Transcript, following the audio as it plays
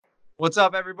What's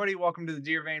up, everybody? Welcome to the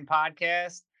Deer Vein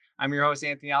Podcast. I'm your host,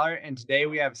 Anthony Aller, and today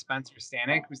we have Spencer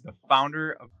Stanek, who's the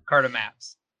founder of Carta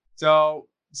Maps. So,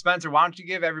 Spencer, why don't you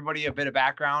give everybody a bit of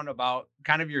background about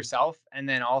kind of yourself and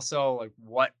then also like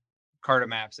what Carta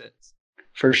Maps is?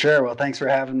 For sure. Well, thanks for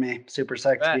having me. Super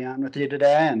psyched to Bet. be on with you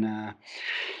today and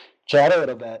chat a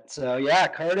little bit. So, yeah,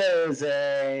 Carta is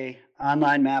a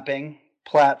online mapping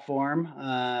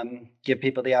platform. Give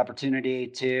people the opportunity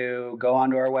to go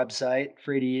onto our website,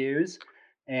 free to use,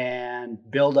 and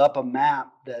build up a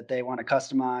map that they want to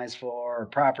customize for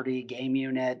property, game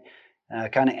unit,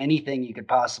 kind of anything you could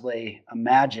possibly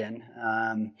imagine.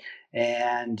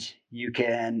 And you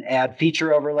can add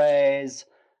feature overlays,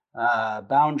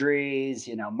 boundaries,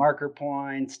 marker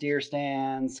points, deer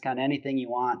stands, kind of anything you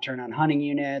want. Turn on hunting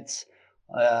units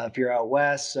if you're out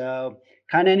west. So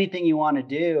kind of anything you want to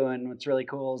do. And what's really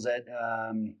cool is that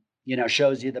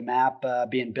shows you the map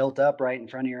being built up right in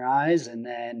front of your eyes, and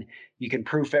then you can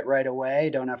proof it right away.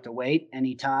 Don't have to wait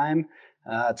any time.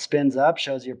 It spins up,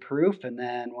 shows you proof, and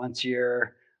then once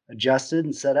you're adjusted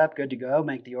and set up, good to go,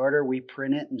 make the order. We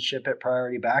print it and ship it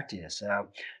priority back to you. So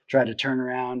try to turn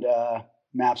around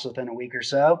maps within a week or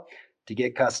so to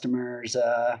get customers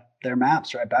their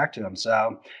maps right back to them.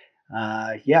 So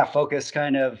focus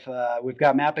kind of, we've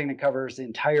got mapping that covers the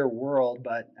entire world,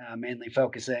 but mainly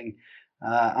focusing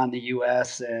on the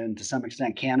US and to some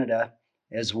extent Canada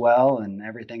as well. And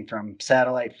everything from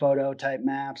satellite photo type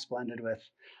maps blended with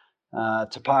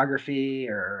topography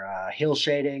or hill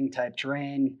shading type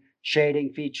terrain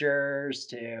shading features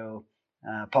to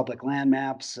public land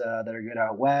maps that are good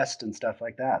out west and stuff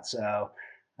like that. So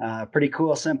pretty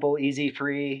cool, simple, easy,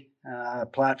 free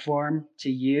platform to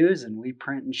use, and we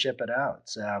print and ship it out.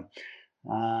 So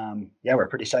we're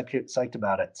pretty psyched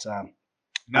about it. So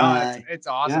No, uh, it's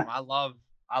yeah. awesome.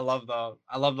 I love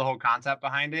the whole concept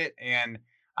behind it, and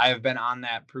I have been on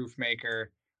that proof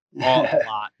maker a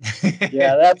lot.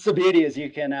 Yeah, that's the beauty is you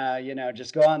can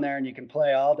just go on there and you can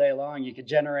play all day long. You could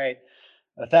generate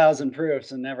 1,000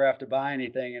 proofs and never have to buy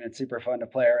anything, and it's super fun to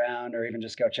play around or even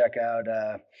just go check out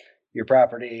your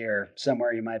property or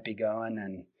somewhere you might be going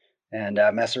and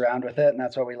mess around with it. And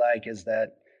that's what we like is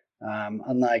that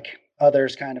unlike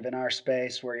others kind of in our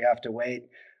space where you have to wait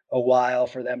a while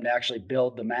for them to actually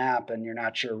build the map and you're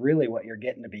not sure really what you're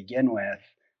getting to begin with,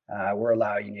 we're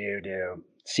allowing you to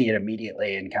see it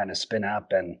immediately and kind of spin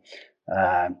up and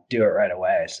do it right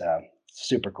away. So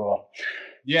super cool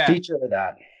Yeah, feature of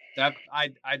that.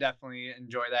 I definitely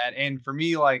enjoy that. And for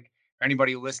me, like for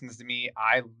anybody who listens to me,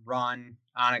 I run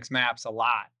Onyx Maps a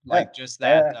lot. Yeah, Like just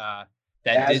that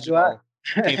as do I.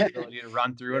 digital capability to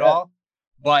run through it Yeah, all.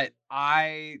 But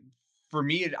for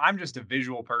me, I'm just a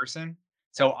visual person.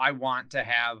 So I want to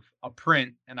have a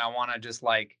print and I want to just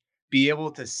like be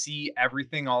able to see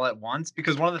everything all at once.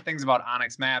 Because one of the things about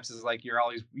Onyx Maps is like you're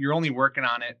only working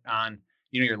on it on,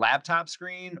 your laptop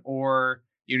screen or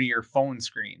your phone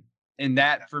screen, and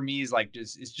that for me is like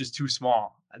just it's just too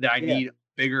small. That I yeah, need a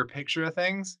bigger picture of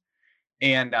things.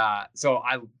 And so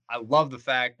I love the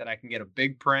fact that I can get a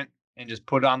big print and just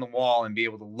put it on the wall and be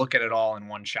able to look at it all in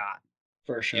one shot.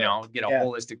 for sure. Get a Yeah,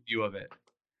 holistic view of it.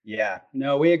 yeah.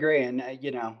 No, we agree. And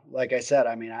like I said,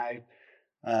 I mean, I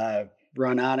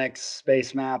run Onyx,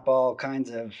 Space Map, all kinds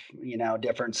of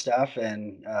different stuff,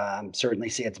 and certainly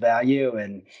see its value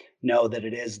and know that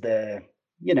it is the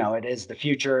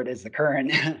future, it is the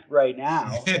current right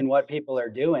now, and what people are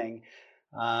doing.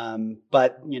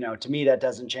 But to me, that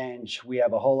doesn't change. We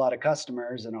have a whole lot of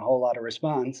customers and a whole lot of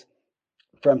response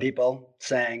from people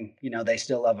saying, they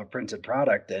still love a printed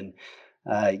product. And,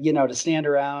 to stand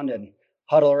around and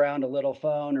huddle around a little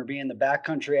phone or be in the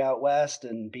backcountry out west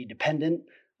and be dependent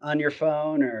on your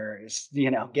phone or,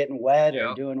 getting wet or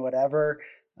Yeah. doing whatever.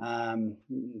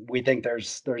 We think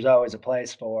there's always a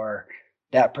place for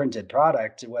that printed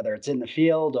product, whether it's in the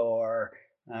field or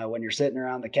when you're sitting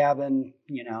around the cabin,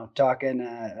 talking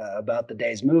about the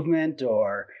day's movement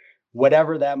or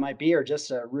whatever that might be, or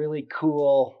just a really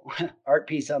cool art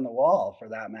piece on the wall for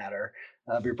that matter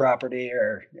of your property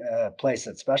or a place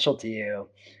that's special to you.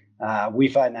 We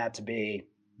find that to be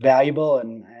valuable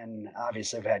and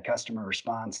obviously have had customer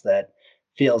response that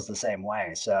feels the same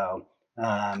way. So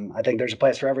I think there's a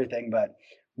place for everything, but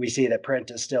we see that print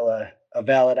is still a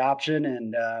valid option.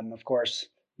 And of course,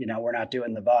 we're not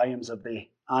doing the volumes of the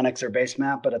Onyx or base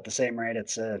map, but at the same rate,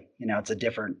 it's a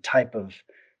different type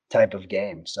of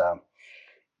game. So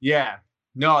Yeah.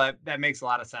 No, that makes a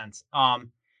lot of sense.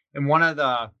 And one of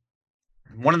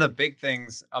the big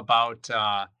things about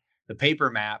the paper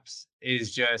maps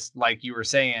is just like you were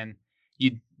saying,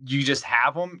 you just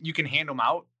have them, you can hand them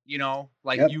out,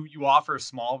 like yep, you offer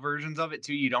small versions of it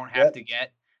too. You don't have yep, to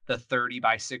get the 30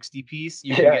 by 60 piece.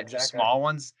 You can Yeah, get just exactly. small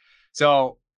ones.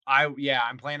 So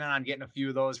I'm planning on getting a few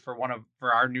of those for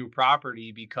for our new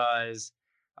property because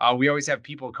we always have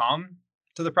people come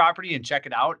to the property and check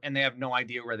it out, and they have no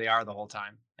idea where they are the whole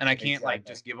time. And I can't like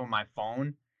Exactly. just give them my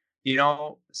phone, you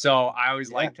know? So I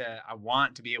always Yeah, I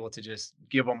want to be able to just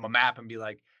give them a map and be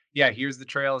like, yeah, here's the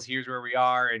trails, here's where we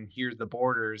are, and here's the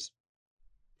borders.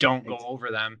 Don't go ex-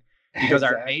 over them because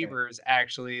our exactly. neighbors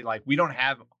actually like we don't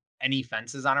have any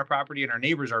fences on our property and our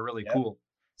neighbors are really Yep. cool.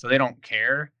 So they don't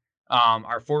care.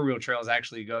 Our four-wheel trails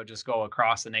actually go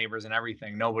across the neighbors and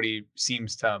everything. Nobody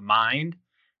seems to mind.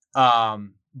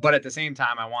 But at the same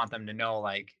time, I want them to know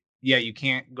like, yeah, you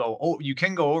can't go you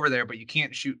can go over there, but you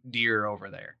can't shoot deer over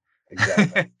there.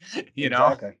 Exactly. You know?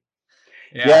 Exactly.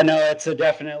 Yeah, Yeah. no, it's a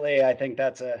definitely. I think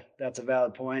that's a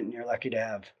valid point, and you're lucky to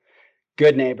have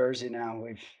good neighbors.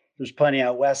 We've there's plenty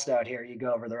out west out here. You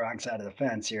go over the wrong side of the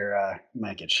fence, you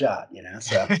might get shot.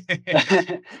 So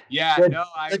Yeah, good, no,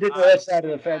 good to know I've which side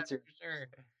of the seen that fence you're. for sure.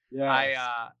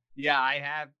 Yeah, Yeah, I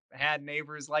have had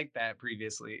neighbors like that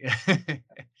previously. yeah,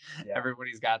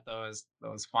 Everybody's got those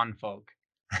fun folk.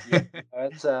 yeah.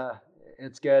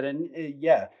 It's good, and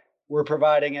yeah, we're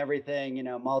providing everything.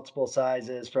 Multiple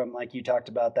sizes from like you talked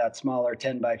about that smaller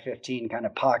 10 by 15 kind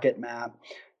of pocket map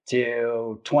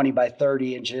to 20 by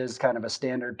 30 inches, kind of a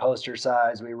standard poster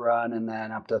size we run, and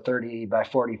then up to 30 by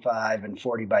 45 and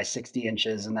 40 by 60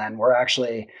 inches. And then we're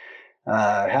actually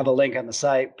have a link on the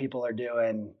site. People are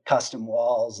doing custom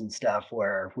walls and stuff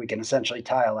where we can essentially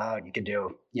tile out. You could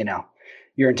do,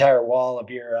 your entire wall of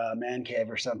your man cave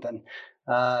or something,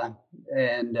 uh,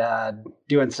 and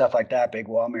doing stuff like that, big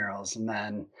wall murals. And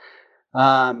then,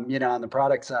 on the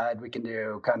product side, we can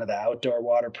do kind of the outdoor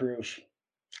waterproof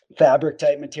fabric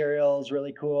type materials,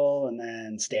 really cool, and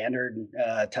then standard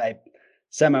type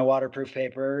semi-waterproof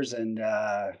papers, and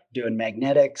doing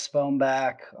magnetics, foam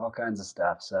back, all kinds of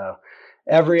stuff. So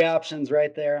every option's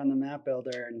right there on the map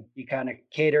builder, and you kind of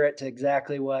cater it to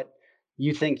exactly what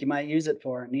you think you might use it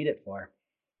for and need it for.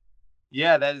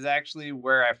 Yeah, that is actually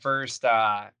where I first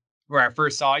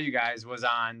saw you guys was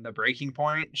on the Breaking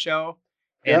Point show,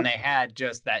 and Yep. they had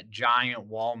just that giant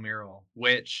wall mural,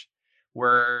 which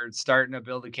we're starting to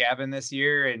build a cabin this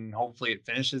year, and hopefully it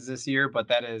finishes this year. But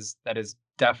that is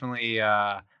definitely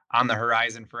on the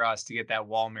horizon for us to get that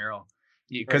wall mural, For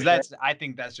because sure. that's I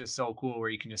think that's just so cool where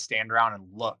you can just stand around and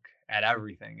look at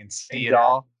everything and see it Exactly.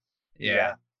 all. Yeah.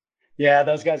 Yeah. Yeah.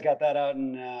 Those guys got that out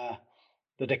in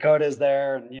the Dakotas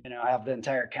there, and have the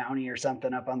entire county or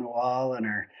something up on the wall, and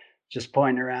are just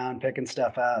pointing around, picking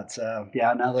stuff out. So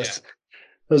yeah, no, Yeah.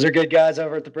 those are good guys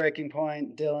over at the Breaking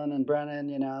Point, Dylan and Brennan.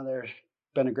 They're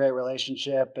been a great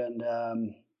relationship,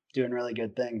 and doing really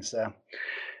good things. So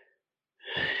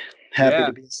happy Yeah.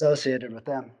 to be associated with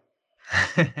them.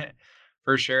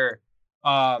 For sure.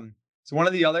 So one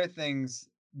of the other things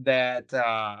that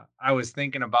I was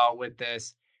thinking about with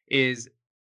this is,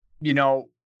 you know,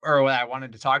 or what I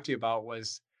wanted to talk to you about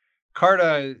was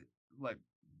Carta like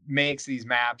makes these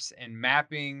maps, and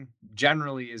mapping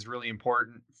generally is really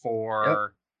important Yep.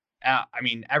 for I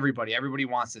mean everybody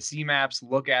wants to see maps,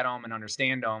 look at them and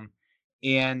understand them.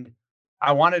 And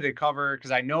I wanted to cover because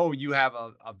I know you have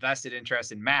a vested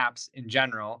interest in maps in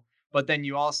general, but then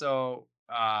you also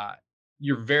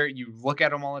you look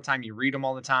at them all the time, you read them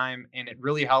all the time, and it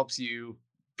really helps you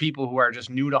people who are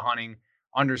just new to hunting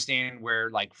understand where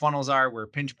like funnels are, where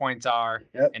pinch points are,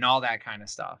 Yep. and all that kind of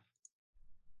stuff.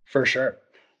 For sure.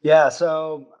 Yeah.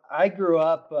 So I grew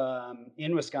up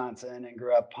in Wisconsin and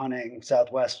grew up hunting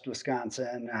Southwest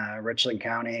Wisconsin, Richland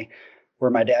County,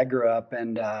 where my dad grew up.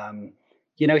 And,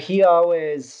 he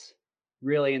always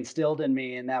really instilled in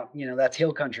me, and that's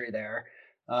hill country there.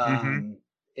 Mhm. Um,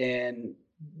 and,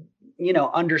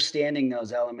 understanding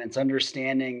those elements,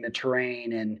 understanding the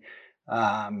terrain, and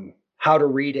how to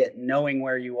read it, knowing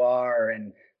where you are,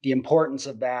 and the importance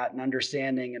of that, and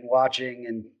understanding and watching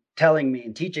and telling me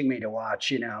and teaching me to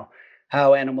watch,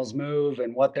 how animals move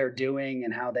and what they're doing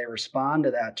and how they respond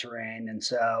to that terrain. And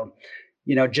so,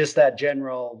 just that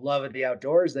general love of the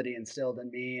outdoors that he instilled in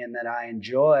me and that I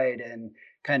enjoyed, and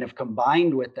kind of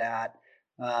combined with that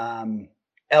um,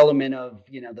 element of,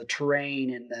 the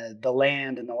terrain and the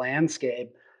land and the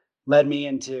landscape, led me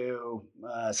into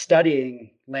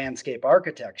studying landscape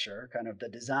architecture, kind of the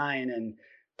design and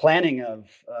planning of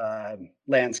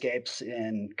landscapes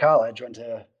in college. Went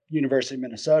to University of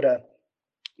Minnesota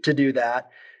to do that,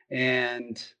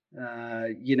 and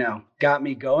got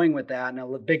me going with that. And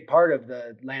a big part of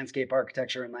the landscape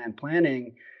architecture and land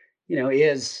planning,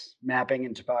 is mapping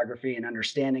and topography and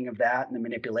understanding of that and the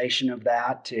manipulation of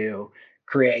that to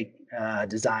create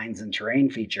designs and terrain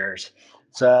features.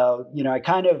 So I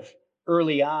kind of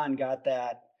early on got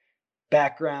that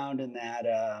background and that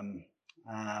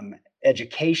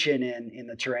education in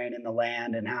the terrain and the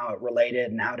land and how it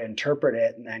related and how to interpret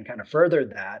it, and then kind of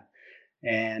furthered that.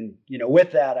 And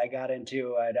with that, I got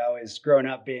into. I'd always grown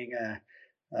up being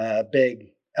a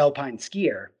big alpine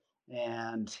skier,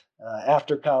 and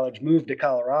after college, moved to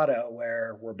Colorado,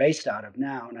 where we're based out of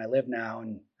now, and I live now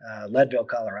in Leadville,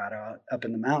 Colorado, up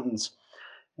in the mountains,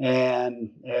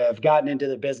 and have gotten into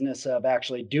the business of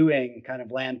actually doing kind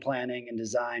of land planning and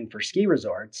design for ski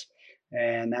resorts.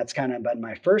 And that's kind of been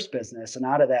my first business. And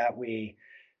out of that, we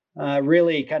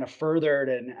really kind of furthered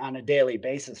and on a daily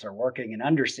basis are working and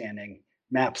understanding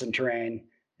maps and terrain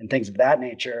and things of that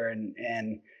nature,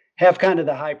 and have kind of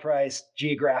the high priced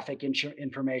geographic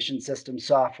information system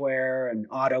software and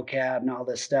AutoCAD and all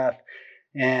this stuff,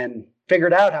 and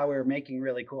figured out how we were making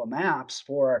really cool maps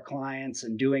for our clients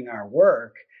and doing our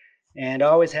work, and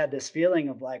always had this feeling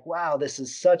of like, wow, this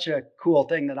is such a cool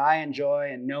thing that I enjoy,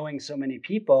 and knowing so many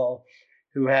people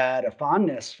who had a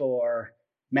fondness for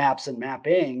maps and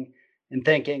mapping, and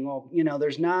thinking, well,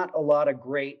 there's not a lot of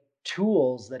great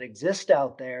tools that exist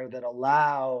out there that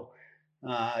allow,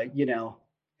 uh, you know,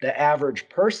 the average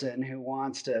person who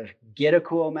wants to get a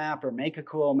cool map or make a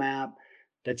cool map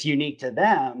that's unique to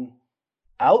them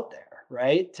out there,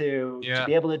 right? To Yeah.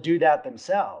 be able to do that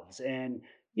themselves. And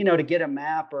to get a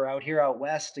map, or out here out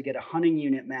west to get a hunting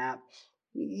unit map,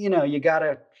 you got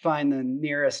to find the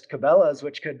nearest Cabela's,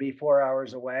 which could be 4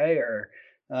 hours away, or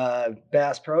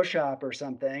Bass Pro Shop or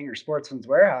something, or Sportsman's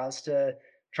Warehouse, to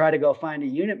try to go find a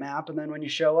unit map. And then when you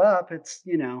show up, it's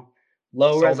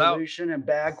low Sold out. resolution and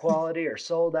bad quality, or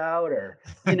sold out, or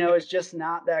it's just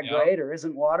not that Yep. great, or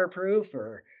isn't waterproof,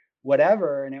 or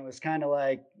whatever. And it was kind of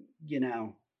like,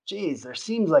 geez, there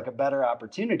seems like a better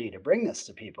opportunity to bring this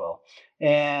to people.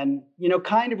 And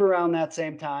kind of around that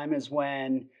same time is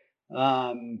when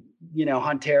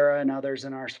Huntera and others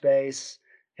in our space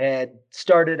had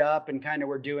started up and kind of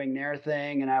were doing their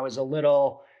thing. And I was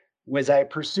I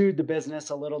pursued the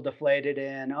business, a little deflated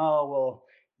in, oh,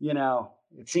 well,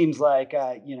 it seems like,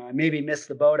 I maybe missed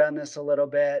the boat on this a little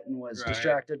bit and was Right.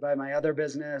 distracted by my other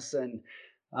business. And,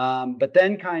 but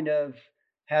then kind of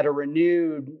had a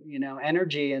renewed,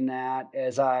 energy in that,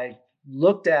 as I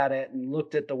looked at it and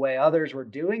looked at the way others were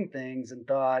doing things, and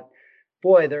thought,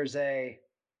 boy, there's a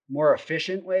more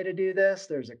efficient way to do this.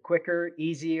 There's a quicker,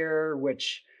 easier,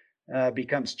 which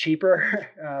becomes cheaper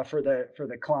for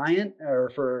the client, or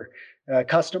for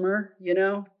customer,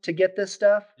 to get this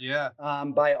stuff, Yeah.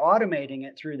 by automating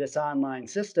it through this online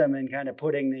system, and kind of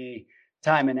putting the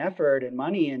time and effort and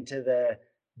money into the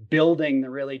building the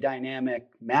really dynamic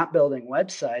map building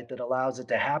website that allows it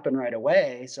to happen right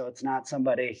away. So it's not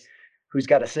somebody who's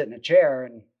got to sit in a chair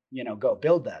and go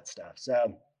build that stuff.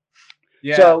 So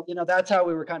Yeah. so, that's how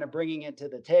we were kind of bringing it to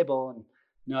the table. And,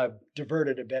 I've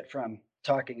diverted a bit from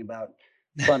talking about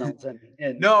funnels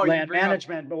and No, you land bring up.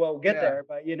 management, but we'll get Yeah. there.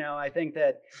 But, I think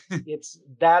that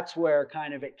that's where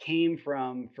kind of it came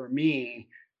from for me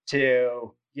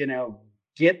to,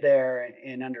 get there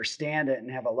and understand it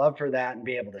and have a love for that and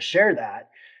be able to share that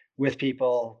with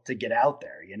people to get out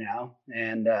there,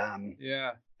 and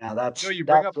Yeah. now You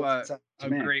bring that's up what's exciting to a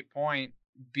me. great point,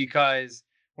 because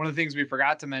one of the things we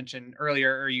forgot to mention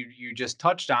earlier, or you just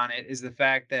touched on it, is the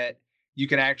fact that you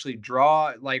can actually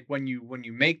draw, like when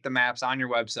you make the maps on your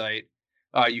website,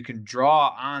 you can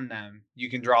draw on them. You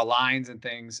can draw lines and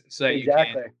things so that you can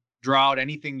Exactly. draw out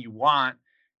anything you want,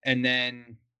 and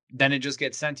then it just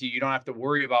gets sent to you. You don't have to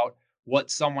worry about how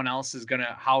someone else is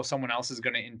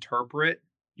gonna interpret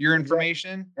your Exactly.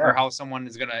 information, or Yeah. how someone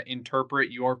is gonna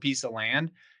interpret your piece of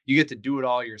land. You get to do it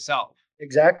all yourself.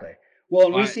 Exactly. Well,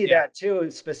 and we But see yeah, that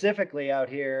too, specifically out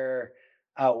here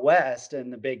out west in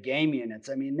the big game units.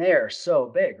 I mean, they are so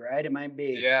big, right? It might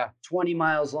be yeah, 20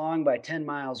 miles long by 10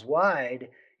 miles wide.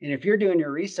 And if you're doing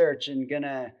your research and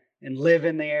live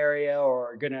in the area,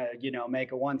 or gonna,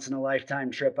 make a once in a lifetime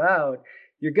trip out,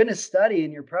 you're gonna study,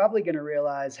 and you're probably gonna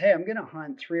realize, hey, I'm gonna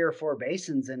hunt 3 or 4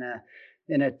 basins in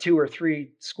a 2 or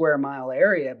 3 square mile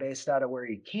area based out of where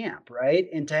you camp, right?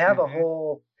 And to have a mhm,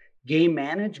 whole game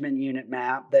management unit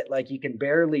map that like you can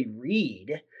barely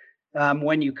read,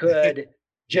 when you could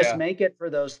just yeah, make it for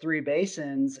those 3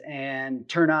 basins and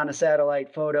turn on a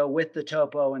satellite photo with the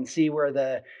topo and see where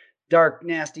the dark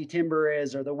nasty timber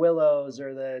is, or the willows,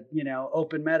 or the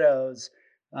open meadows,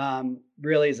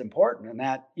 really is important. And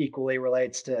that equally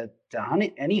relates to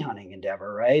hunting, any hunting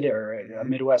endeavor, right, or a mhm,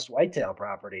 Midwest whitetail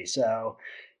property. So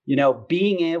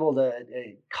being able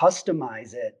to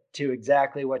customize it to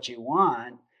exactly what you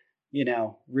want,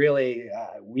 really,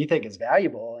 we think is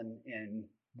valuable in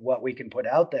what we can put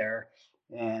out there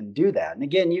and do that. And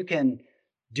again, you can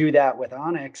do that with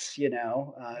onX,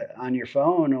 on your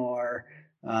phone or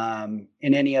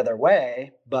in any other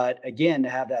way. But again, to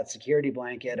have that security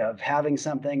blanket of having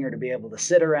something or to be able to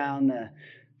sit around the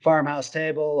farmhouse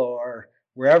table or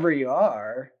wherever you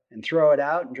are and throw it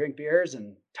out and drink beers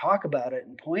and talk about it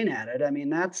and point at it. I mean,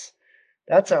 that's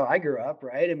how I grew up,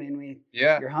 right? I mean,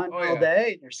 Yeah. you're hunting Oh all yeah.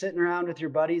 day, and you're sitting around with your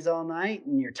buddies all night,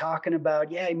 and you're talking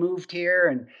about, yeah, he moved here,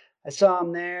 and I saw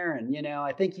him there, and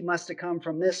I think he must have come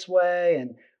from this way,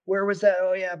 and where was that?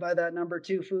 Oh yeah, by that number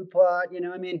two food plot.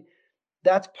 I mean,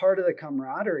 that's part of the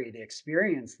camaraderie, the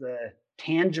experience, the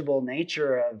tangible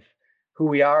nature of who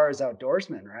we are as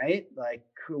outdoorsmen, right? Like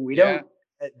who we Yeah.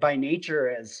 don't by nature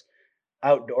as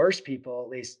outdoors people, at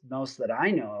least most that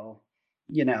I know,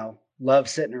 love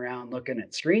sitting around looking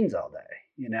at screens all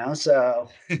day. So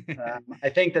I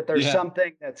think that there's Yeah.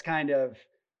 something that's kind of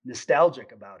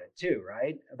nostalgic about it too,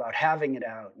 right? About having it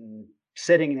out and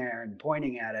sitting there and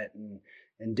pointing at it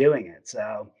and doing it.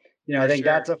 So, I For think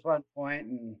sure. that's a fun point.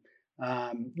 And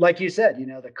like you said,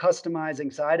 the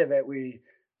customizing side of it, we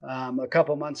a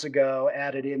couple months ago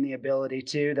added in the ability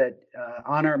to that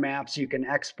on our maps you can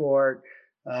export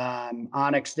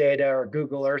onX data or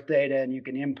Google Earth data, and you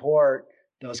can import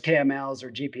those KMLs or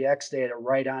GPX data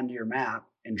right onto your map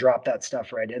and drop that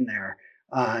stuff right in there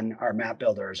on our map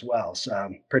builder as well.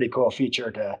 So pretty cool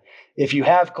feature to, if you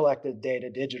have collected data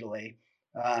digitally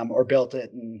or built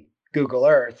it in Google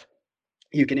Earth,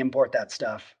 you can import that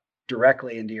stuff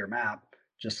directly into your map.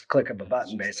 Just click of a It's button,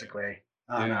 just there. basically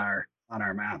on Yeah.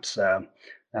 our maps. So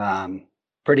um,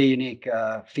 pretty unique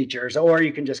features. Or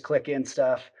you can just click in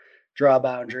stuff, draw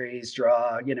boundaries,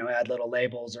 draw add little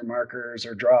labels or markers,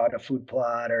 or draw out a food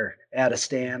plot, or add a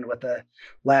stand with a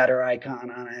ladder icon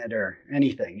on it, or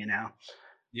anything.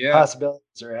 Yeah.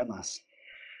 Possibilities are endless.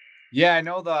 Yeah, I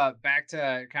know the back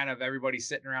to kind of everybody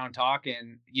sitting around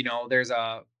talking, there's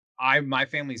my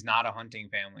family's not a hunting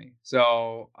family.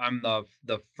 So I'm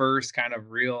the first kind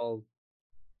of real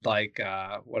like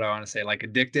what I want to say, like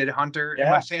addicted hunter in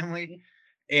my Yeah. family.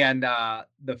 And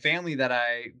the family that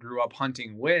I grew up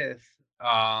hunting with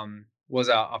was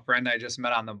a friend I just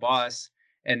met on the bus,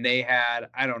 and they had,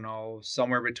 I don't know,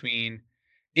 somewhere between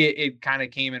it kind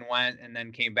of came and went and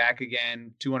then came back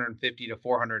again, 250 to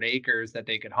 400 acres that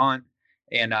they could hunt.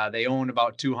 And they owned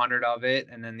about 200 of it.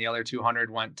 And then the other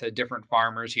 200 went to different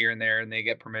farmers here and there, and they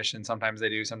get permission. Sometimes they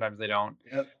do, sometimes they don't.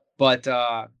 Yep. But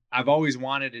I've always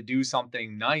wanted to do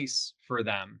something nice for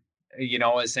them,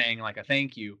 as saying like a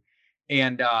thank you.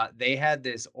 And they had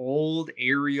this old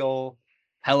aerial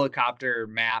helicopter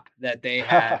map that they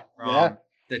had Yeah. from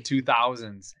the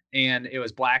 2000s, and it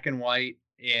was black and white,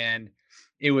 and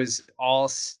it was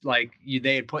all like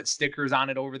they had put stickers on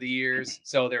it over the years,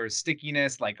 so there was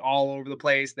stickiness like all over the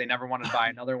place. They never wanted to buy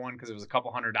another one because it was a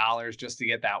couple $100 just to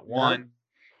get that Yep. one.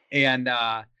 And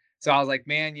so I was like,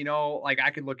 man, like I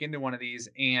could look into one of these.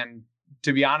 And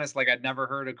to be honest, like I'd never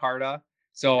heard of Carta.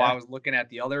 So I Yeah. was looking at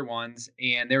the other ones,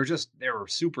 and they were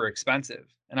super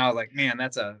expensive. And I was like, man,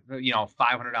 that's a,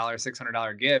 $500,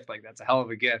 $600 gift. Like that's a hell of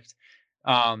a gift.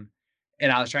 Um,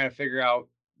 and I was trying to figure out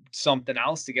something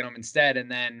else to get them instead.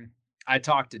 And then I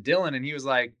talked to Dylan, and he was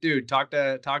like, dude, talk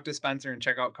to Spencer and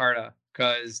check out Carta,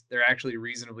 because they're actually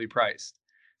reasonably priced.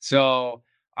 So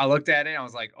I looked at it and I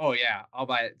was like, "Oh yeah, I'll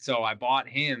buy it." So I bought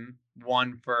him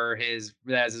one for his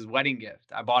as his wedding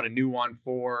gift. I bought a new one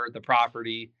for the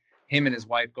property. Him and his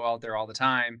wife go out there all the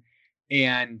time.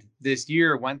 And this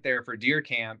year went there for deer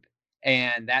camp,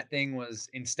 and that thing was,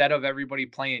 instead of everybody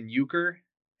playing euchre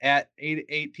at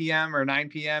 8 p.m. or 9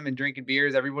 p.m. and drinking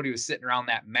beers, everybody was sitting around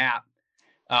that map.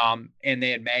 And they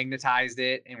had magnetized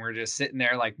it, and we're just sitting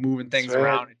there like moving things Sweet.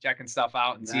 around and checking stuff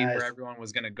out and seeing where Nice. everyone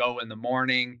was going to go in the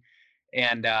morning.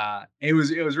 And it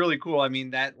was really cool. I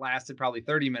mean, that lasted probably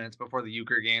 30 minutes before the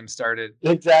euchre game started.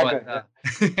 Exactly.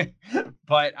 But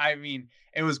but I mean,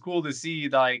 it was cool to see,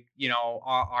 like,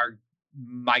 our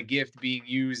my gift being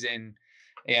used, and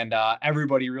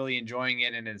everybody really enjoying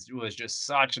it. And it was just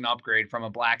such an upgrade from a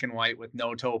black and white with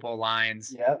no topo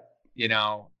lines,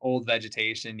 Yep. old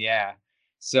vegetation. Yeah.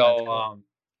 That's So cool.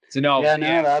 no, Yeah, no,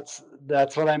 yeah.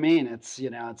 that's what I mean. It's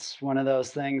one of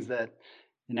those things that,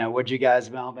 would you guys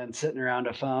have all been sitting around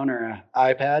a phone or a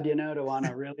iPad, to want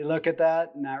to really look at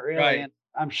that? Not really. Right. And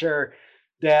I'm sure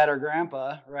dad or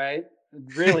grandpa, right,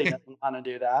 really doesn't want to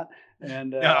do that.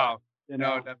 And No, you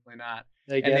no, know, definitely not.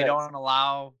 they And get it. they don't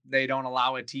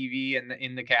allow a TV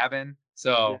in the cabin.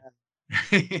 So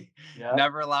Yeah. Yep.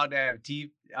 never allowed to have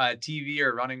TV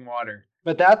or running water.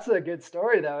 But that's a good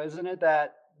story, though, isn't it?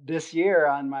 That this year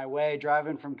on my way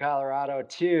driving from Colorado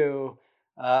to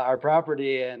our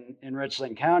property in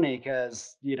Richland County,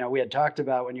 because we had talked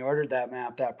about when you ordered that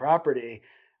map, that property.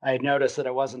 I noticed that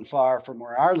it wasn't far from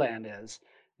where our land is,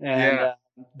 and Yeah.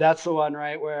 that's the one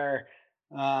right where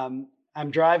I'm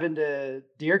driving to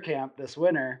deer camp this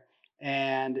winter,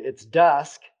 and it's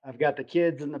dusk. I've got the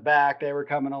kids in the back; they were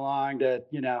coming along to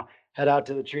head out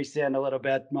to the tree stand a little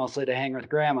bit, mostly to hang with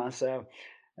grandma. So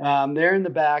they're in the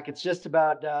back. It's just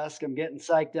about dusk. I'm getting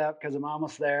psyched up because I'm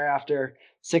almost there after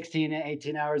 16 to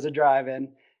 18 hours of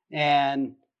driving.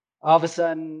 And all of a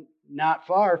sudden, not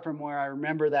far from where I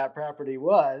remember that property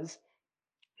was,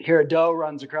 here a doe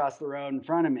runs across the road in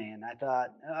front of me. And I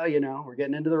thought, oh, we're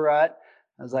getting into the rut.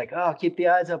 I was like, oh, keep the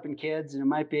eyes open, kids. And it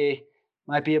might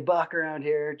be a buck around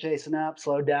here chasing up,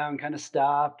 slowed down, kind of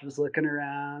stopped, was looking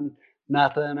around,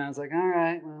 nothing. I was like, all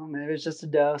right, well, maybe it's just a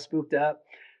doe, spooked up.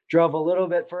 Drove a little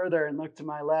bit further and looked to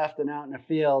my left and out in the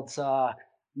field, saw, I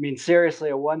mean, seriously,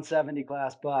 a 170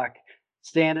 class buck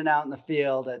standing out in the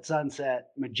field at sunset,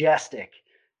 majestic.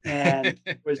 And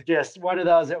was just one of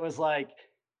those, it was like,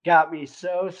 got me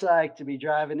so psyched to be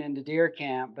driving into deer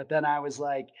camp. But then I was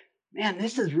like, man,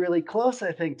 this is really close,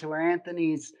 I think, to where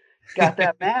Anthony's got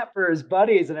that map for his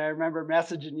buddies. And I remember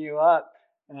messaging you up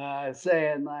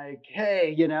saying, like,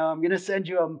 hey, I'm going to send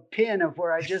you a pin of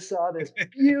where I just saw this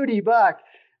beauty buck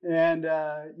and,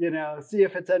 see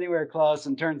if it's anywhere close.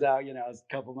 And turns out, it's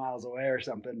a couple miles away or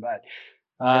something. But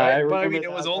I Right? But I remember mean,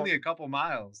 it was that. only a couple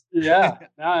miles. Yeah,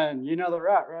 and you know the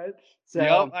rut, right? Yep,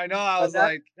 So, I know. I but was that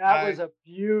like, that was a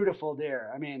beautiful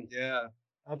deer. I mean, yeah,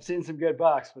 I've seen some good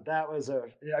bucks, but that was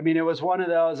I mean, it was one of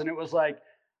those, and it was like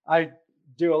I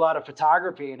do a lot of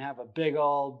photography and have a big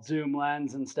old zoom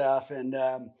lens and stuff, and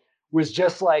was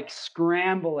just like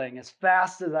scrambling as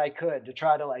fast as I could to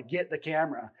try to like get the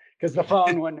camera because the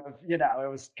phone wouldn't have, it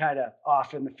was kind of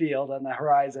off in the field on the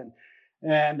horizon,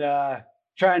 and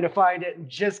trying to find it and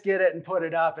just get it and put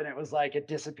it up, and it was like it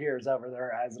disappears over the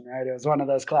horizon. Right? It was one of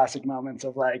those classic moments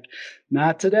of like,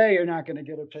 not today. You're not going to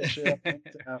get a picture of it.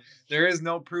 So, there is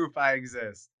no proof I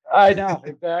exist. I know,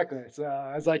 exactly. So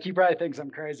I was like, he probably thinks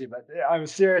I'm crazy, but I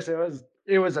was serious. It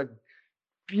was a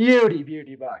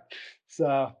beauty buck.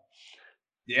 So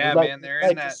Yeah, man, we'd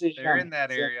like to see they're him. in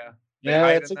that So area. They yeah,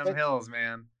 hide in them hills,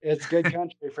 man. it's good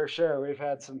country for sure. We've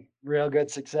had some real good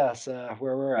success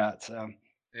where we're at. So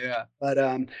Yeah. but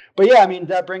but yeah, I mean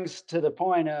that brings to the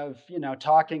point of,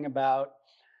 talking about,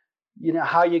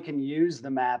 how you can use the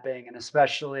mapping and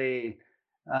especially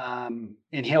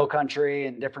in hill country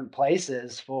and different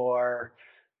places for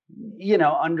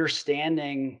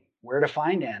understanding where to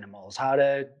find animals, how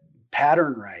to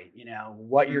pattern right,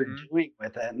 what you're Mhm. doing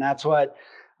with it. And that's what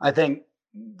I think,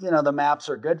 the maps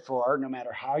are good for, no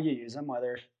matter how you use them,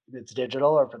 whether it's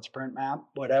digital or if it's print map,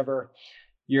 whatever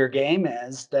your game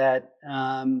is, that,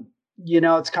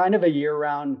 it's kind of a year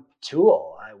round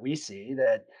tool. We see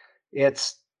that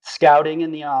it's scouting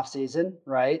in the off season,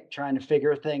 right? Trying to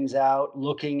figure things out,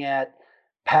 looking at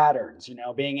patterns,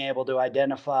 being able to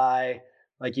identify,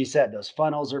 like you said, those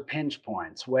funnels or pinch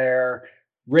points where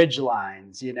ridge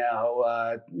lines,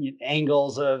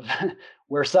 angles of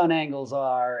where sun angles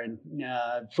are and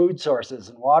food sources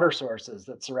and water sources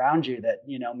that surround you that,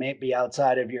 may be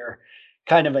outside of your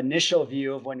kind of initial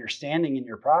view of when you're standing in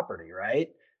your property,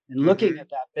 right? And looking Mhm. at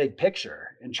that big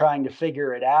picture and trying to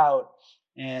figure it out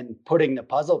and putting the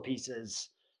puzzle pieces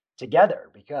together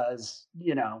because,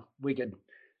 we could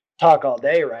talk all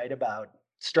day, right, about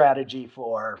strategy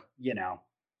for,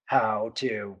 how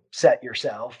to set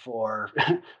yourself for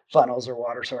funnels or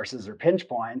water sources or pinch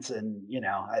points. And,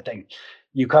 I think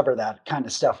you cover that kind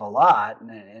of stuff a lot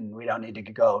and we don't need to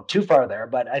go too far there.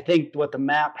 But I think what the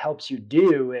map helps you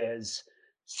do is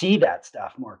see that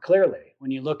stuff more clearly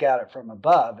when you look at it from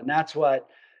above. And that's what,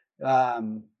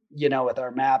 with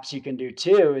our maps you can do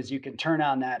too, is you can turn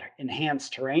on that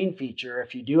enhanced terrain feature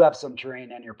if you do have some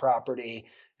terrain on your property.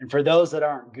 And for those that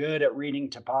aren't good at reading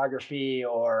topography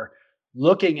or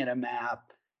looking at a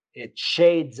map, it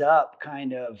shades up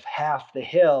kind of half the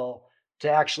hill to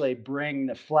actually bring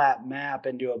the flat map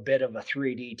into a bit of a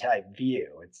 3D type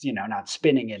view. It's, not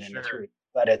spinning it into Sure. 3D,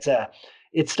 but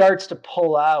it starts to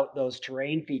pull out those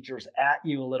terrain features at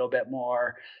you a little bit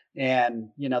more. And,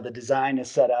 the design is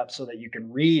set up so that you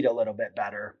can read a little bit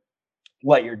better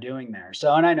what you're doing there.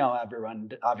 So, and I know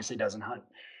everyone obviously doesn't hunt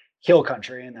hill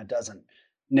country, and that doesn't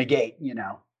negate,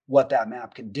 what that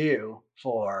map can do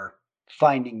for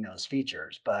finding those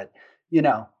features. But,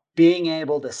 being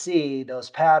able to see those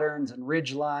patterns and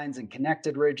ridge lines and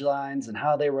connected ridge lines and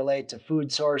how they relate to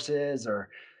food sources or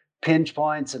pinch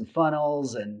points and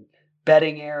funnels and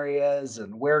bedding areas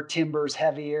and where timber's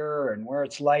heavier and where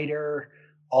it's lighter,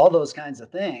 all those kinds of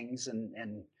things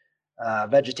and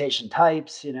vegetation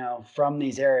types, from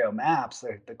these aerial maps,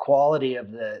 the quality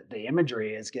of the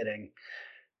imagery is getting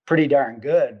pretty darn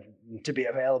good to be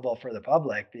available for the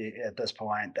public at this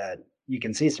point, that you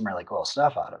can see some really cool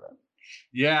stuff out of it.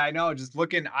 Yeah, I know. Just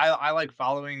looking, I like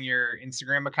following your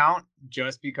Instagram account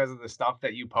just because of the stuff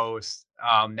that you post,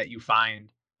 that you find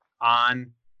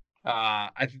on,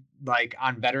 like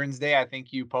on Veterans Day. I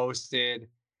think you posted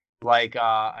like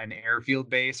an airfield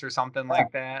base or something Yeah.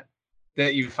 like that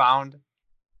that you found.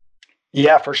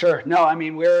 Yeah, for sure. No, I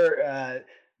mean,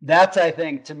 that's, I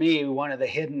think, to me, one of the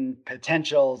hidden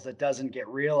potentials that doesn't get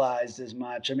realized as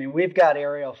much. I mean, we've got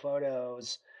aerial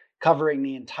photos covering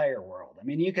the entire world. I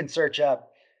mean, you can search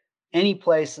up any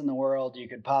place in the world you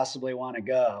could possibly want to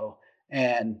go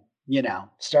and,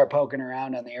 start poking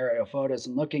around on the aerial photos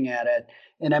and looking at it.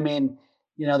 And I mean,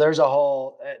 there's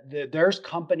there's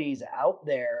companies out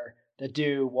there that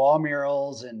do wall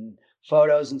murals and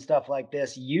photos and stuff like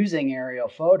this using aerial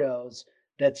photos,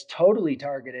 that's totally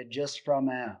targeted just from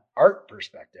a art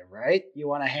perspective, right? You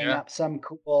want to hang Yeah, up some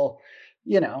cool,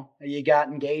 you got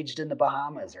engaged in the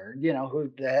Bahamas, or,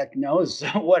 who the heck knows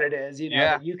what it is,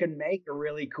 yeah, but you can make a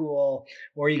really cool,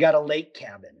 or you got a lake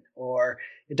cabin, or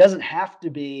it doesn't have to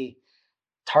be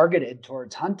targeted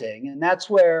towards hunting. And that's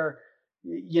where,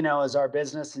 as our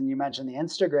business, and you mentioned the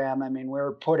Instagram, I mean,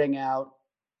 we're putting out,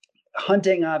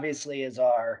 hunting obviously is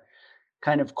our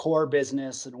kind of core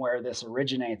business and where this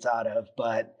originates out of.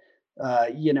 But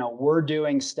we're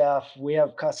doing stuff. We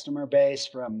have customer base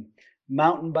from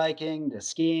mountain biking to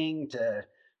skiing to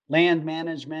land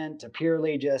management to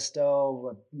purely just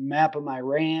a map of my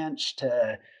ranch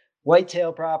to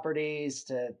whitetail properties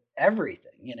to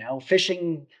everything.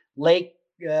 Fishing lake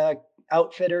uh,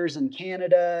 outfitters in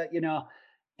Canada.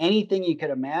 Anything you could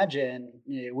imagine.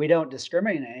 We don't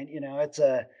discriminate. It's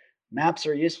a maps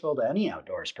are useful to any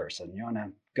outdoors person. You want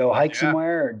to go hike yeah,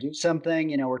 somewhere or do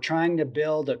something, we're trying to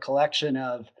build a collection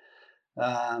of,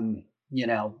 um, you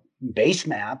know, base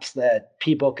maps that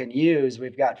people can use.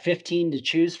 We've got 15 to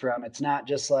choose from. It's not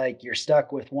just like you're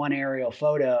stuck with one aerial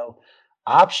photo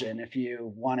option if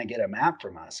you want to get a map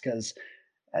from us. Because,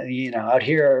 out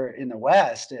here in the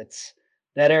West, it's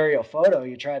that aerial photo,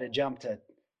 you try to jump to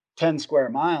 10 square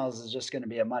miles is just going to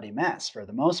be a muddy mess for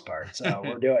the most part. So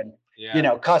we're doing, yeah,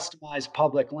 customized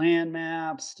public land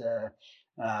maps to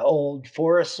old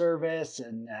Forest Service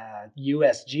and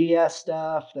USGS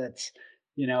stuff. That's,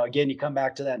 again, you come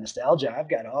back to that nostalgia. I've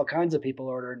got all kinds of people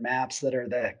ordering maps that are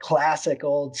the classic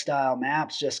old style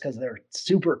maps just because they're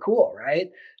super cool, right?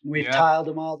 And we've yeah, tiled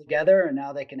them all together, and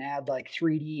now they can add like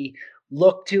 3D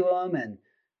look to them and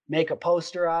make a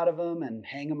poster out of them and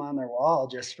hang them on their wall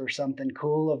just for something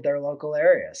cool of their local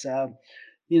area. So,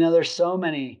 there's so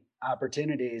many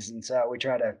opportunities. And so we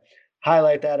try to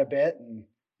highlight that a bit and,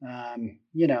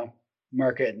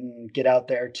 market and get out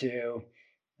there to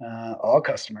all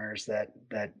customers that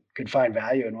could find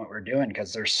value in what we're doing.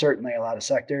 Because there's certainly a lot of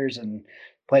sectors and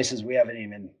places we haven't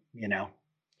even,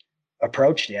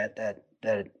 approached yet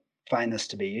that find this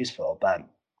to be useful. But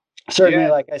certainly,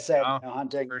 yeah. like I said, No,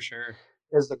 hunting for sure.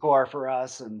 is the core for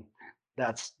us, and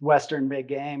that's Western big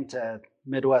game to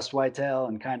Midwest whitetail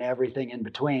and kind of everything in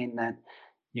between that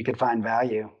you could find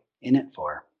value in it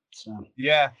for. So,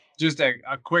 Yeah, just a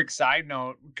quick side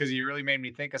note because you really made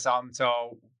me think of something.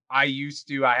 So I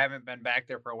haven't been back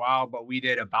there for a while, but we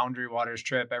did a Boundary Waters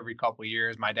trip every couple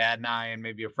years, my dad and I, and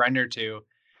maybe a friend or two.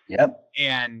 yep,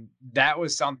 And that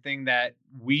was something that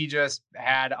we just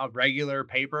had a regular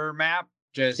paper map,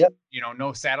 just, yep.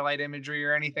 no satellite imagery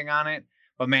or anything on it.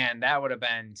 But man, that would have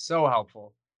been so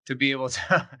helpful to be able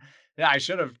to. Yeah, I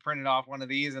should have printed off one of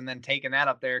these and then taken that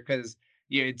up there because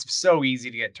it's so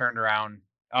easy to get turned around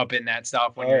up in that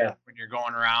stuff when Oh yeah, you're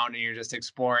going around and you're just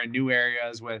exploring new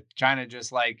areas with trying to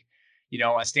just like,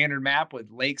 a standard map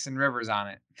with lakes and rivers on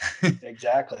it.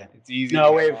 exactly. It's easy to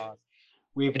No, get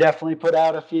we've definitely put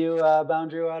out a few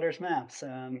Boundary Waters maps,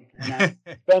 and I've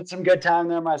lost. spent some good time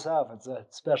there myself. It's a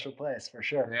special place for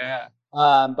sure. Yeah.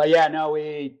 But yeah, no,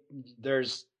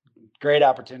 there's great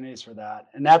opportunities for that.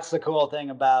 And that's the cool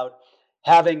thing about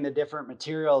having the different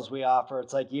materials we offer.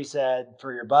 It's like you said,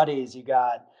 for your buddies, you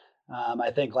got,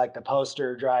 I think, like the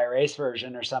poster dry erase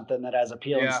version or something that has a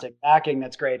peel and Yeah. stick backing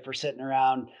that's great for sitting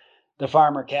around the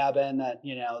farmer cabin that,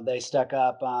 they stuck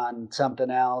up on something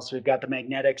else. We've got the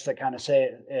magnetics that kind of say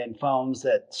and foams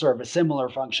that serve a similar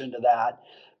function to that.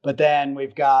 But then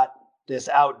we've got this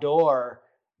outdoor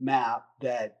map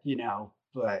that,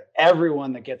 but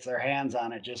everyone that gets their hands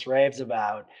on it just raves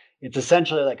about. It's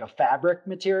essentially like a fabric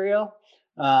material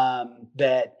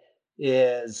that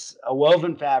is a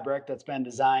woven fabric that's been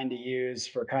designed to use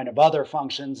for kind of other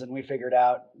functions. And we figured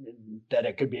out that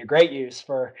it could be a great use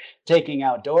for taking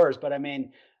outdoors. But I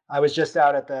mean, I was just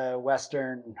out at the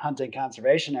Western Hunting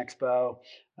Conservation Expo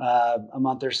a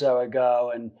month or so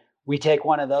ago, and we take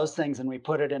one of those things and we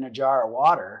put it in a jar of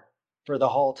water for the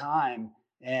whole time,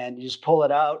 and you just pull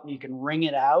it out and you can wring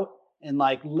it out and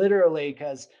like literally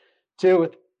because too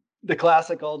with the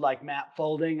classic old like map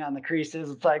folding on the creases,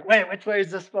 it's like wait which way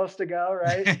is this supposed to go,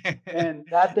 right? And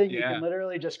that thing you can Yeah.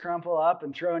 literally just crumple up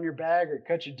and throw in your bag or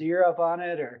cut your deer up on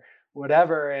it or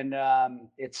whatever. And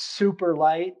it's super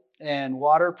light and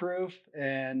waterproof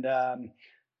and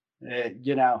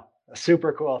you know, a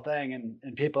super cool thing.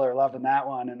 And people are loving that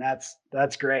one. And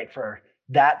that's great for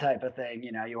that type of thing.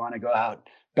 You know, you want to go out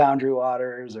boundary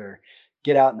waters or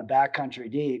get out in the backcountry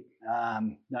deep.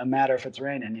 No matter if it's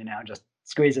raining, you know, just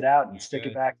squeeze it out and stick it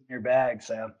Good. back in your bag.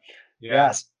 So Yeah.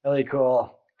 yes, really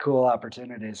cool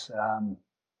opportunities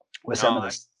with some of No,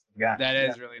 this. Yeah. that Yeah.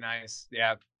 is really nice.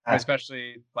 Yeah. Ah,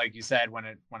 Especially like you said, when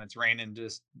it's raining,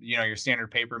 just your standard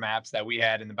paper maps that we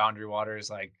had in the boundary waters,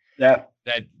 like yeah.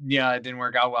 that, it didn't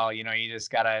work out well. You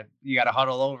gotta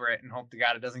huddle over it and hope to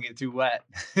God it doesn't get too wet.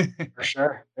 For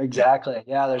sure. Exactly.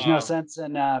 Yeah, there's no um, sense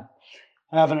in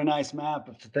having a nice map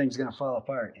if the thing's gonna fall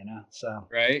apart, you know. So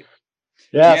right?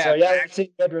 yeah, Yeah, so yeah, back we've seen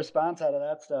good response out of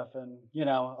that stuff. And you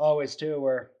know, always too,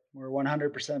 we're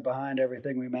 100% behind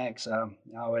everything we make. So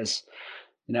always,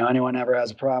 you know, anyone ever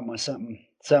has a problem with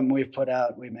something we've put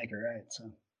out, we make it right.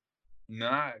 So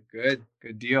nah, good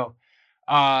deal.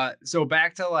 So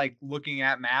back to like looking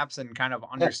at maps and kind of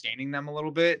yeah. understanding them a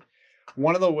little bit.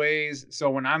 One of the ways, so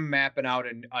when I'm mapping out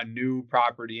a new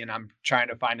property and I'm trying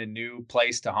to find a new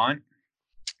place to hunt,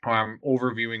 or I'm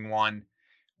overviewing one,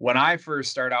 when I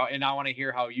first start out, and I want to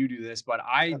hear how you do this, but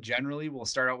I generally will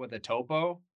start out with a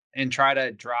topo and try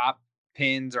to drop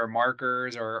pins or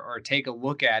markers or take a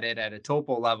look at it at a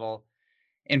topo level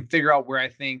and figure out where I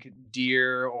think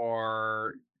deer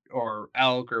or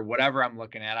elk or whatever I'm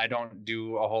looking at. I don't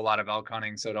do a whole lot of elk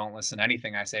hunting, so don't listen to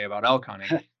anything I say about elk hunting.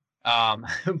 Um,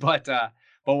 but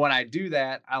but when I do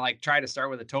that, I like try to start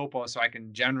with a topo so I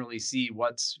can generally see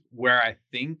where I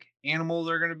think animals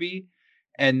are going to be,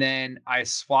 and then I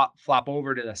flop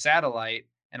over to the satellite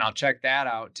and I'll check that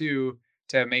out too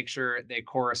to make sure they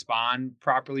correspond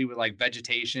properly with like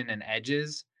vegetation and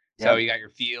edges. So you Yep. got your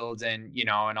fields and and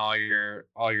all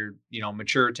your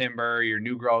mature timber, your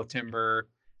new growth timber,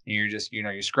 and you're just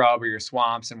your scrub or your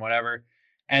swamps and whatever.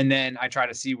 And then I try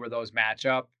to see where those match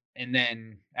up. And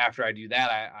then after I do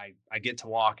that, I get to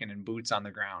walking in boots on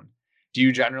the ground. Do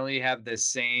you generally have the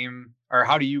same, or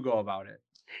how do you go about it?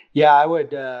 Yeah, I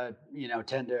would you know,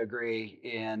 tend to agree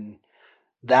in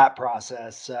that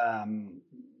process.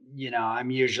 You know, I'm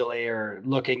usually or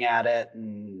looking at it,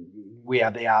 and we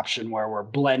have the option where we're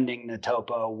blending the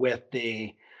topo with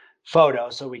the photo,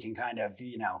 so we can kind of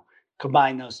you know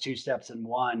combine those two steps in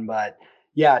one. But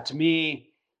yeah, to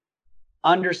me,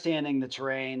 understanding the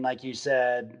terrain, like you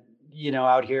said, you know,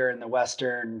 out here in the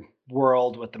Western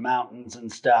world with the mountains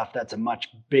and stuff, that's a much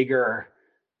bigger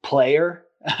player,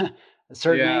 Yeah,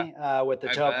 certainly with the I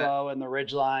bet. topo and the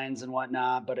ridge lines and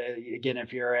whatnot. But again,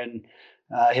 if you're in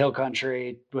hill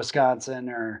country, Wisconsin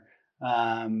or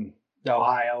um,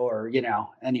 Ohio or, you know,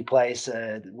 any place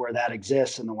where that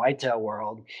exists in the whitetail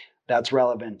world, that's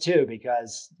relevant too,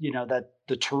 because, you know, that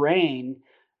the terrain,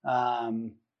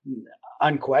 um,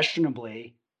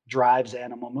 unquestionably drives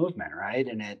animal movement, right?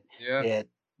 And Yeah, it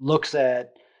looks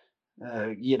at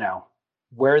you know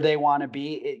where they want to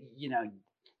be. You know,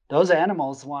 those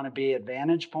animals want to be at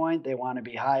vantage point. They want to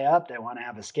be high up. They want to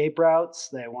have escape routes.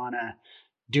 They want to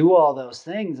do all those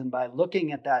things. And by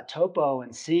looking at that topo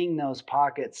and seeing those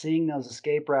pockets, seeing those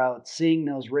escape routes, seeing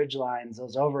those ridge lines,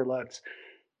 those overlooks,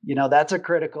 you know, that's a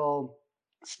critical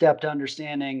step to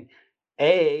understanding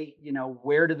you know,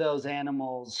 where do those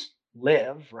animals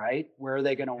live, right? Where are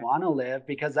they going to mhm, want to live?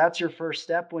 Because that's your first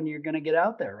step when you're going to get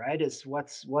out there, right? Is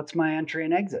what's my entry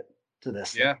and exit to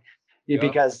this thing? yeah, Yeah, yep,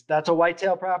 because that's a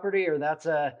whitetail property or that's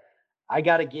a I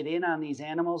got to get in on these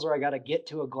animals or I got to get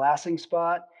to a glassing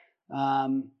spot.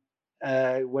 Um,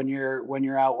 when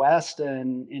you're out west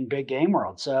and in big game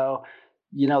world. So,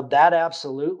 you know, that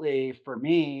absolutely for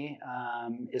me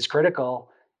is critical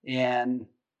in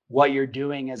what you're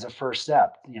doing as a first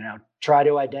step. You know, try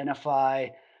to identify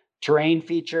terrain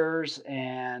features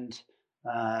and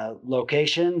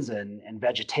locations and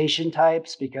vegetation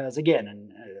types because again,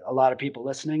 and a lot of people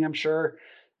listening, I'm sure,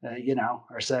 you know,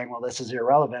 are saying, well, this is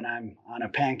irrelevant. I'm on a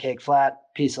pancake flat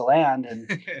piece of land and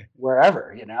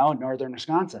wherever, you know, northern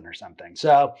Wisconsin or something.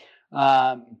 So,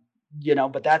 um, you know,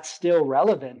 but that's still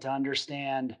relevant to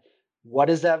understand what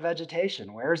is that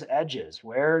vegetation? Where's edges?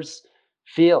 Where's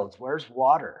fields? Where's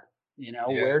water? You know,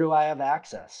 yeah, where do I have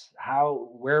access?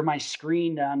 Where am I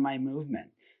screened on my movement?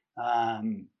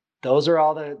 those are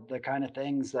all the kind of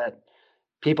things that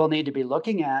people need to be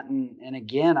looking at. And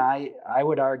again, I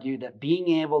would argue that being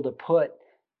able to put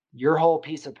your whole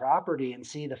piece of property and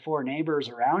see the four neighbors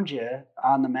around you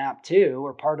on the map too,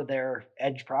 or part of their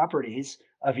edge properties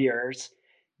of yours,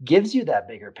 gives you that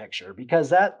bigger picture, because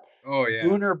that Oh yeah.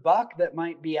 booner buck that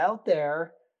might be out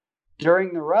there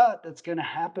during the rut that's going to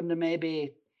happen to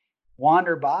maybe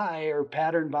wander by or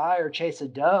pattern by or chase a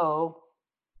doe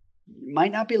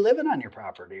might not be living on your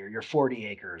property or your 40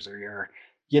 acres or your,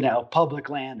 public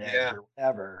land edge Yeah. or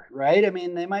whatever, right? I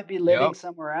mean, they might be living Yep.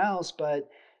 somewhere else, but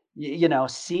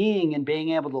seeing and being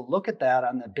able to look at that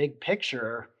on the big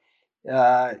picture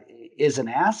uh, is an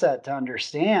asset to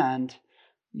understand,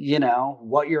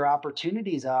 what your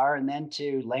opportunities are, and then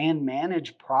to land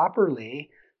manage properly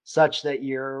such that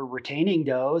you're retaining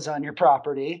does on your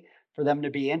property for them to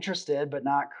be interested, but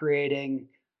not creating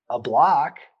a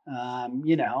block.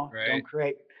 Right. Don't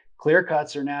create clear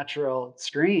cuts or natural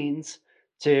screens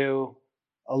to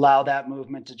allow that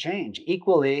movement to change.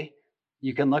 Equally,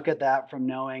 you can look at that from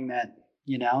knowing that,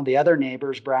 the other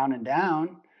neighbor's brown and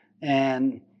down,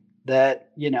 and that,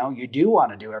 you do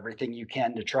want to do everything you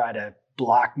can to try to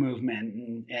block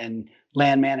movement and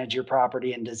land manage your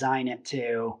property and design it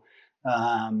to,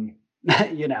 um,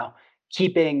 you know,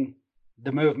 keeping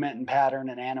the movement and pattern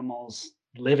and animals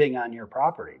living on your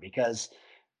property. Because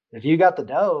if you got the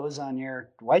does on your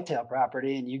whitetail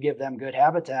property and you give them good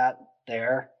habitat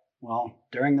there, well,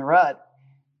 during the rut,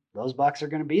 those bucks are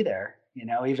going to be there,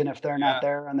 even if they're not Yeah.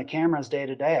 there on the cameras day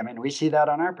to day. I mean, we see that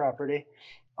on our property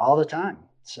all the time.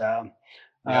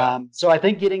 Yep. So I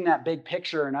think getting that big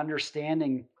picture and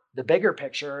understanding the bigger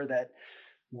picture, that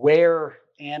where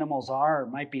animals are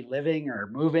might be living or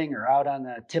moving or out on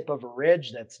the tip of a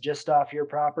ridge that's just off your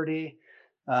property,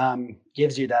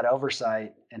 gives you that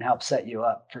oversight and helps set you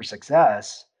up for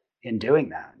success in doing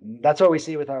that. And that's what we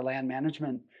see with our land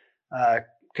management uh,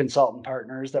 consultant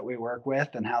partners that we work with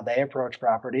and how they approach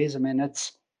properties. I mean,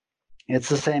 it's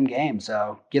the same game.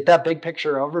 So get that big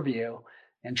picture overview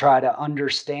and try to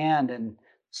understand and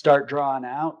start drawing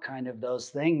out kind of those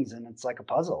things. And it's like a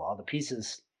puzzle. All the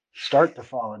pieces start to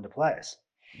fall into place.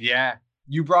 Yeah.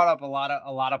 You brought up a lot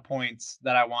of points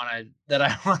that I want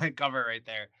to cover right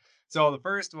there. So the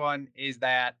first one is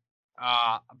that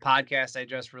a podcast I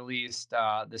just released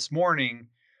this morning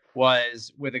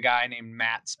was with a guy named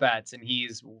Matt Spetz, and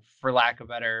he's, for lack of a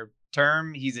better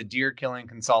term, he's a deer killing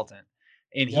consultant.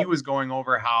 And he Yep. was going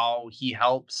over how he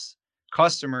helps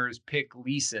customers pick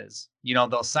leases.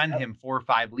 They'll send Yep. him 4 or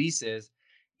 5 leases,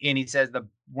 and he says the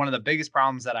one of the biggest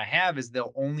problems that I have is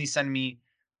they'll only send me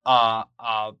uh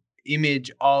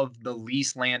image of the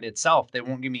lease land itself. They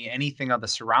won't give me anything of the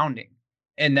surrounding.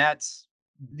 And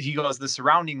he goes, the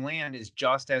surrounding land is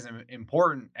just as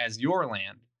important as your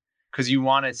land, because you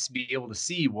want to be able to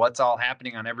see what's all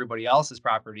happening on everybody else's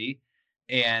property.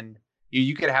 And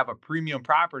you could have a premium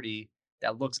property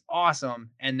that looks awesome,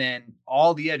 and then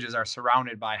all the edges are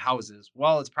surrounded by houses.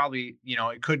 Well, it's probably,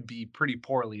 it could be pretty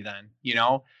poorly then.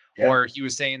 Or Yep. he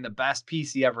was saying the best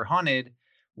piece he ever hunted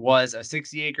was a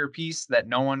 60-acre piece that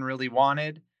no one really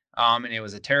wanted. And it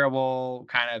was a terrible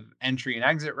kind of entry and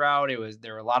exit route.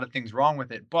 There were a lot of things wrong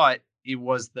with it, but it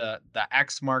was the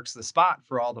X marks the spot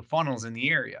for all the funnels in the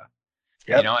area.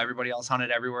 Yep. Everybody else hunted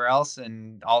everywhere else,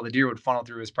 and all the deer would funnel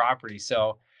through his property.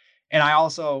 So, and I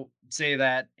also say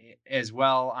that as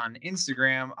well on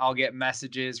Instagram, I'll get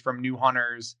messages from new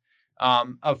hunters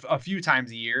a few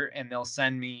times a year, and they'll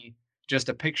send me just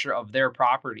a picture of their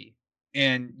property.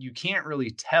 And you can't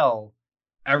really tell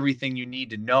everything you need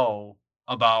to know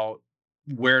about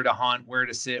where to hunt, where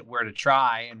to sit, where to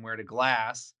try, and where to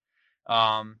glass,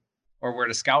 um, or where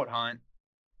to scout hunt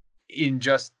in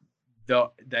just the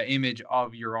image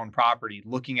of your own property.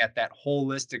 Looking at that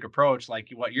holistic approach, like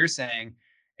what you're saying,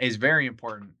 is very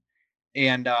important.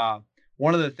 And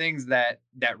one of the things that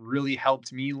really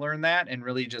helped me learn that, and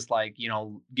really just like,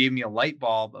 gave me a light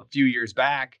bulb a few years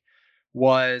back,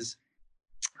 was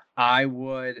I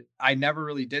never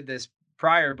really did this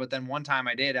prior, but then one time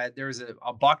I did. There was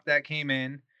a buck that came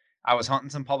in. I was hunting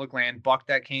some public land. Buck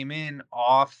that came in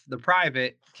off the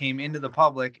private, came into the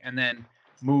public, and then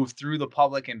moved through the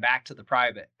public and back to the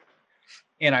private.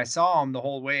 And I saw him the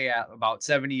whole way at about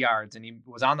 70 yards, and he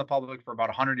was on the public for about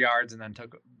 100 yards, and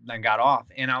then got off.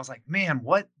 And I was like, man,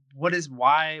 why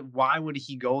would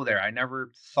he go there? I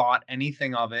never thought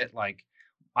anything of it. Like,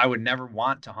 I would never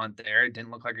want to hunt there. It didn't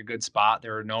look like a good spot.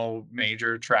 There were no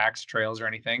major tracks, trails, or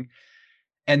anything.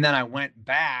 And then I went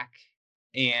back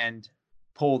and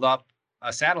pulled up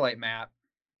a satellite map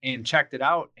and checked it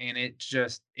out. And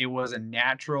it was a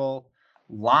natural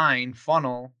line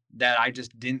funnel that I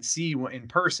just didn't see in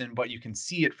person, but you can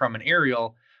see it from an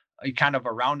aerial, kind of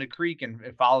around a creek, and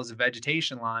it follows a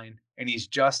vegetation line. And he's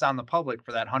just on the public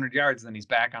for that 100 yards, and then he's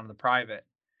back onto the private.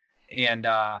 And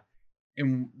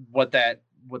what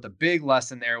the big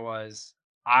lesson there was,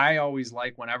 I always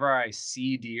like, whenever I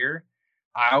see deer,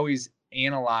 I always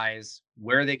analyze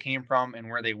where they came from and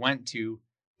where they went to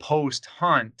post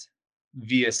hunt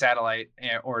via satellite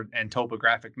and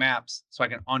topographic maps, so I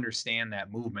can understand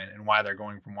that movement and why they're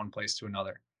going from one place to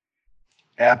another.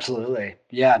 Absolutely.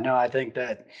 Yeah, no, I think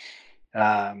that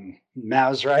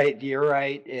Mao's right, you're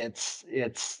right. It's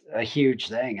a huge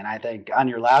thing. And I think on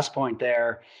your last point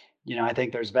there, I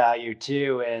think there's value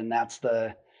too, and that's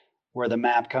the where the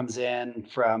map comes in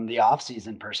from the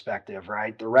off-season perspective,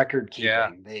 right? The record Yeah.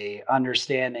 keeping, the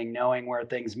understanding, knowing where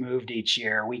things moved each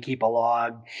year. We keep a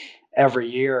log every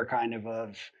year, kind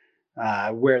of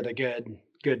where the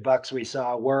good bucks we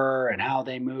saw were and how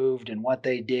they moved and what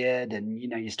they did, and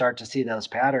you start to see those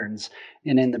patterns.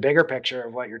 And in the bigger picture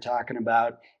of what you're talking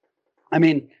about, I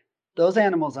mean, those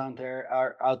animals out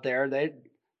there.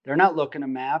 They're not looking a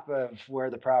map of where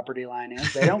the property line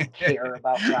is. They don't care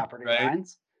about property Right.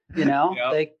 lines. You know,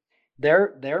 Yep.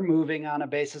 they're moving on a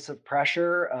basis of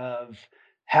pressure of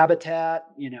habitat,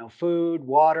 food,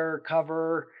 water,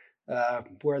 cover,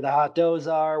 where the hot does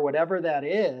are, whatever that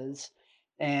is.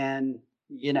 And,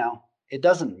 it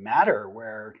doesn't matter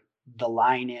where the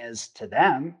line is to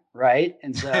them, right?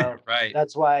 And so Right.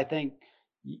 that's why I think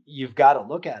you've got to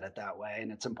look at it that way,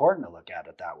 and it's important to look at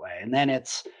it that way. And then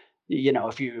it's,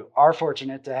 if you are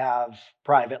fortunate to have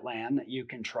private land that you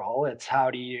control, it's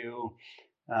how do you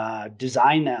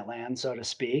design that land, so to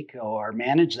speak, or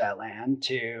manage that land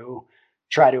to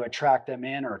try to attract them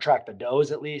in, or attract the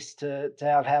does at least to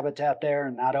have habitat there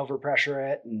and not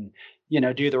overpressure it, and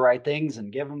do the right things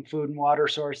and give them food and water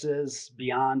sources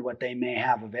beyond what they may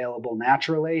have available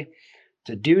naturally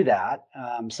to do that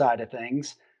side of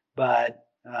things. But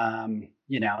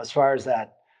as far as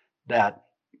that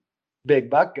big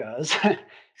buck goes,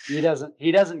 he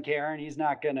doesn't care, and he's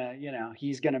not gonna,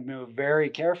 he's gonna move very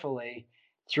carefully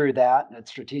through that at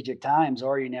strategic times,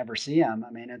 or you never see him.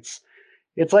 I mean,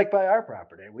 it's like by our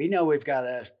property. We know we've got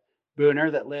a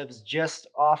booner that lives just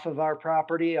off of our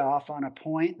property, off on a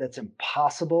point that's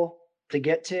impossible to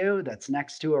get to, that's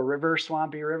next to a river,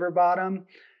 swampy river bottom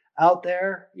out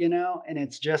there, and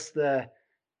it's just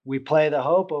we play the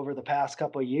hope over the past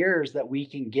couple of years that we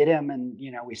can get him, and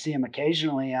we see him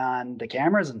occasionally on the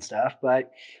cameras and stuff,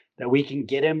 but that we can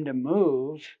get him to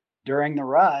move during the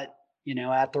rut,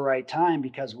 at the right time,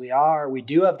 because we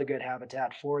do have the good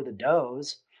habitat for the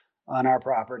does on our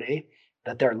property,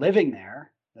 that they're living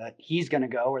there, that he's going to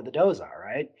go where the does are,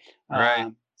 right?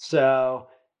 Right. So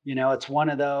it's one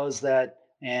of those that,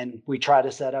 and we try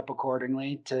to set up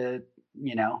accordingly to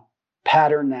you know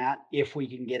pattern that if we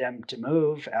can get him to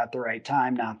move at the right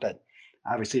time. Not that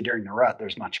obviously during the rut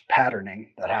there's much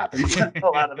patterning that happens a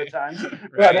lot of the times,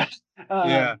 but Right.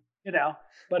 Yeah. you know,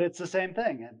 but it's the same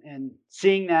thing. And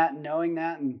seeing that and knowing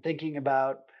that and thinking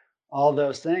about all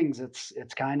those things, it's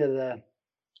kind of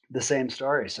the same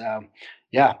story. So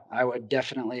yeah, I would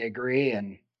definitely agree,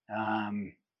 and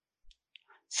um,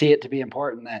 see it to be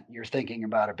important that you're thinking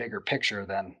about a bigger picture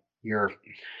than your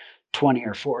 20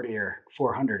 or 40 or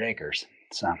 400 acres.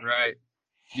 So Right.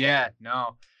 Yeah,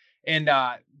 no. And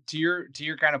to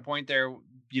your kind of point there,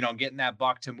 getting that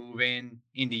buck to move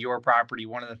into your property,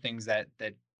 one of the things that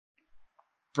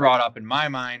brought up in my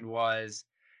mind was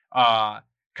uh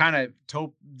kind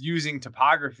of using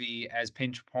topography as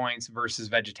pinch points versus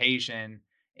vegetation.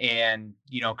 And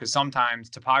because sometimes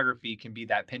topography can be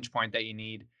that pinch point that you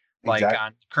need. Like exactly.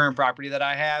 on current property that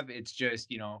I have, it's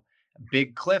just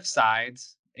big cliff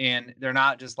sides, and they're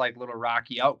not just like little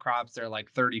rocky outcrops. They're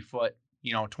like 30 foot,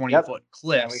 20 Yep. foot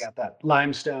Yeah, we cliffs. got that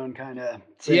limestone kind of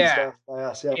same Yeah. stuff by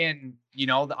us. Yep. And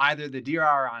either the deer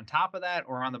are on top of that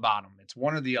or on the bottom. It's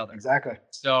one or the other. Exactly.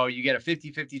 So you get a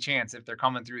 50-50 chance if they're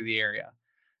coming through the area.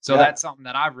 So Yeah. that's something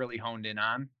that I've really honed in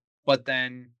on. But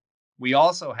then we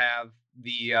also have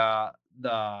the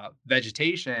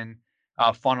vegetation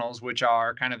funnels, which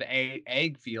are kind of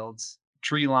ag fields,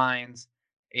 tree lines,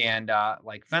 and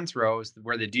like fence rows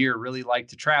where the deer really like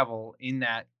to travel in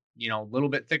that little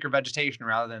bit thicker vegetation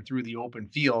rather than through the open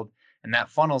field, and that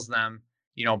funnels them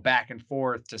back and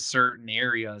forth to certain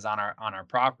areas on our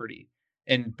property.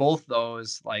 And both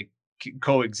those like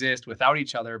coexist without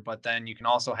each other, but then you can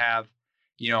also have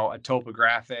a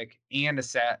topographic and a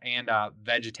set and a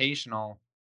vegetational.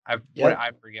 Yep.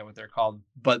 I forget what they're called,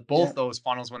 but both Yeah. those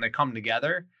funnels, when they come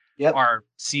together, Yep. are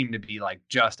seem to be like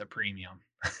just a premium.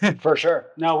 For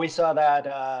sure. No, we saw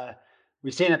that.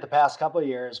 We've seen it the past couple of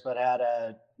years, but had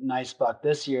a nice buck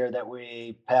this year that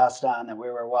we passed on that we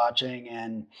were watching,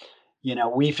 and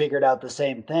we figured out the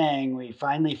same thing. We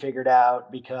finally figured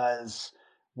out because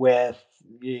with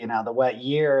the wet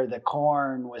year, the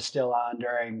corn was still on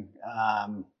during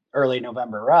early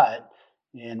November rut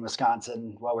in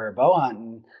Wisconsin while we were bow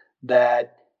hunting,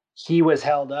 that he was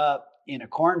held up in a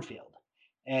cornfield,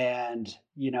 and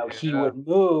he Yeah. would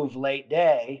move late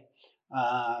day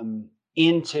um,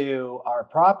 into our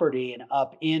property and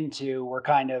up into, we're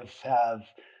kind of have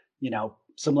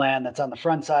some land that's on the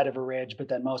front side of a ridge, but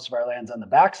then most of our land's on the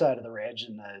back side of the ridge,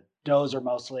 and the does are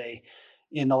mostly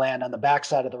in the land on the back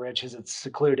side of the ridge because it's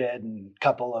secluded, and a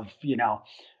couple of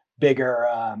bigger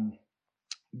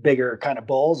bigger kind of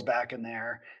bulls back in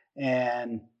there.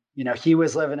 And he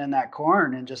was living in that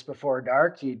corn, and just before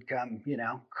dark he'd come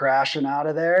crashing out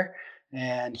of there,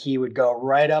 and he would go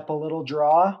right up a little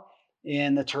draw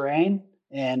in the terrain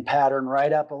and pattern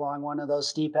right up along one of those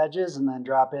steep edges and then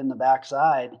drop in the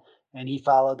backside. And he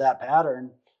followed that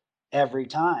pattern every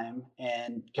time,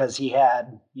 and because he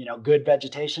had good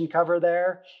vegetation cover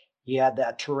there, he had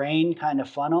that terrain kind of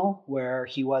funnel where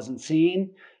he wasn't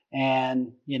seen.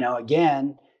 And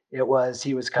again,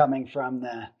 he was coming from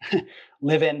the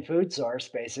live-in food source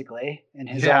basically, and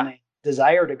his Yeah. only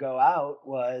desire to go out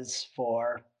was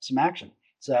for some action.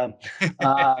 So we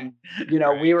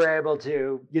Right. were able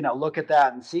to look at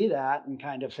that and see that and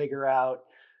kind of figure out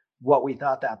what we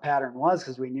thought that pattern was,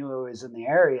 because we knew it was in the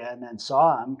area, and then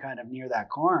saw him kind of near that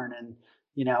corn, and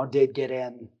did get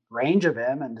in range of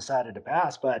him and decided to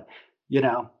pass. But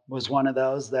was one of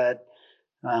those that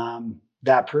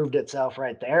that proved itself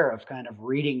right there, of kind of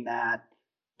reading that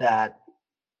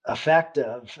effect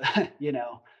of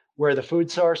where the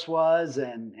food source was,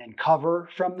 and cover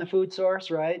from the food source,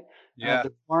 right, of Yeah.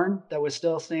 the corn that was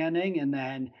still standing, and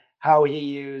then how he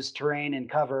used terrain and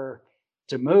cover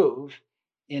to move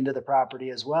into the property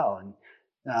as well.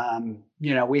 And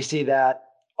we see that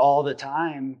all the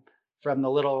time from the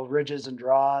little ridges and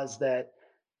draws that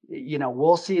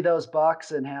we'll see those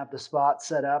bucks and have the spots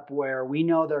set up where we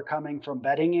know they're coming from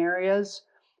bedding areas,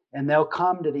 and they'll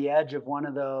come to the edge of one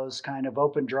of those kind of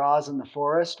open draws in the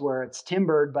forest where it's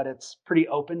timbered, but it's pretty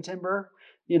open timber,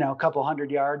 a couple 100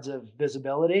 yards of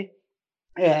visibility.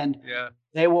 And Yeah.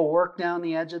 they will work down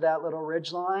the edge of that little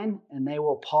ridge line, and they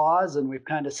will pause. And we've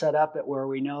kind of set up it where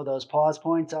we know those pause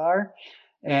points are.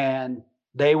 And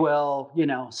they will,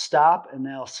 stop, and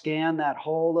they'll scan that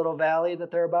whole little valley that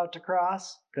they're about to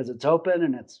cross because it's open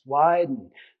and it's wide,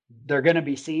 and they're going to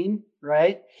be seen,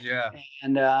 right? Yeah.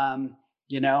 And,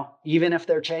 even if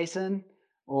they're chasing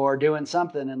or doing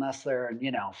something, unless they're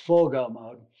in, full go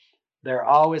mode, they're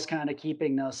always kind of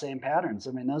keeping those same patterns.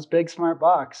 I mean, those big smart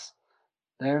bucks,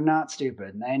 they're not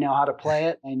stupid. They know how to play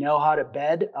it. They know how to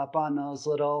bed up on those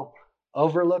little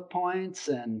overlook points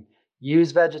and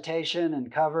use vegetation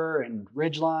and cover and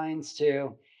ridge lines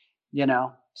to,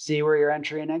 see where your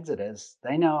entry and exit is.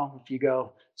 They know if you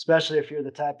go, especially if you're the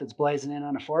type that's blazing in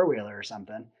on a four wheeler or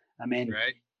something. I mean,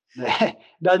 Right. it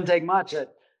doesn't take much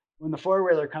that when the four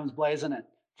wheeler comes blazing at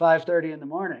 5:30 in the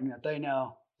morning, that they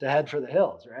know to head for the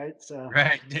hills, right? So,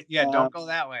 Right. Yeah. um, Don't go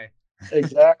that way.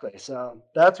 exactly. So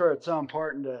that's where it's so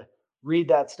important to read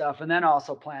that stuff, and then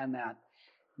also plan that,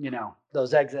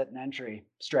 those exit and entry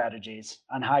strategies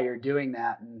on how you're doing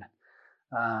that. And,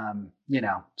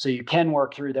 so you can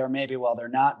work through there maybe while they're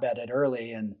not bedded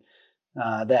early, and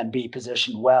then be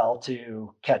positioned well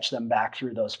to catch them back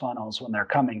through those funnels when they're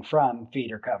coming from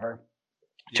feed or cover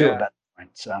to a Yeah. better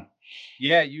point. So,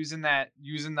 Yeah. Using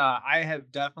the, I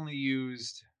have definitely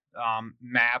used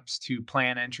maps to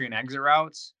plan entry and exit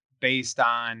routes based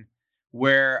on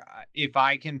where, if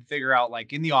I can figure out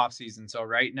like in the off season. So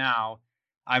right now,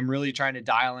 I'm really trying to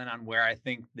dial in on where I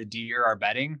think the deer are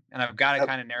bedding, and I've got to yep,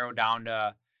 kind of narrow down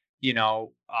to,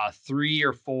 3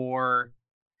 or 4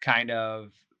 kind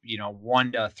of,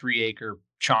 1 to 3 acre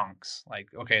chunks. Like,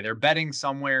 okay, they're bedding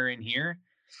somewhere in here.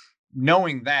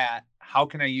 Knowing that, how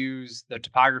can I use the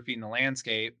topography and the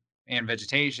landscape and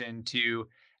vegetation to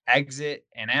exit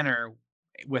and enter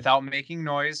without making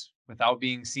noise, without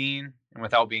being seen, and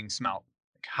without being smelt?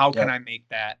 Like, how can yep, I make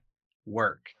that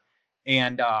work?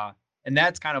 And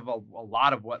that's kind of a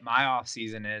lot of what my off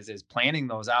season is planning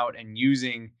those out and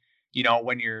using,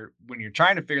 when you're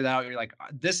trying to figure that out, you're like,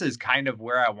 this is kind of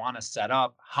where I want to set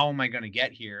up. How am I going to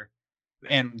get here?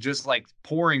 And just like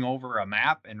poring over a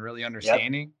map and really yep,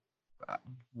 understanding uh,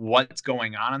 what's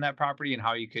going on that property and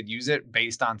how you could use it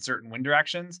based on certain wind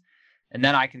directions. And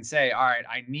then I can say, all right,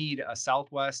 I need a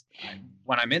southwest.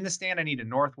 When I'm in the stand, I need a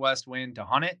northwest wind to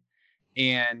hunt it.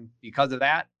 And because of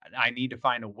that, I need to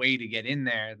find a way to get in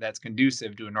there that's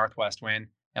conducive to a northwest wind.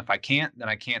 If I can't, then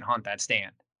I can't hunt that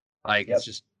stand. Like, it's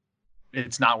yep. just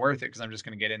it's not worth it because I'm just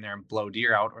going to get in there and blow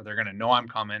deer out, or they're going to know I'm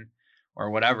coming, or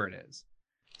whatever it is.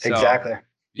 So Exactly.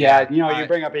 yeah, Yeah, you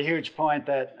bring up a huge point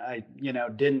that I,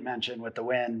 didn't mention with the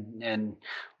wind and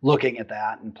looking at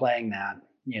that and playing that,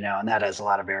 and that has a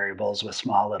lot of variables with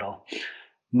small little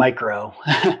micro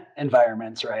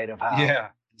environments, right? Of how yeah,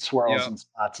 swirls yeah, and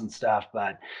spots and stuff.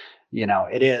 But,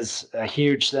 it is a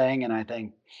huge thing. And I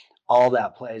think all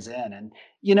that plays in. And,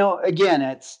 again,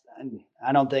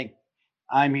 I don't think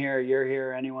I'm here, you're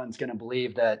here, anyone's going to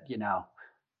believe that,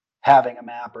 having a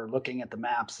map or looking at the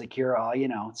maps, the cure all,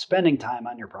 spending time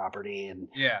on your property and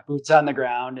yeah, boots on the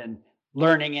ground and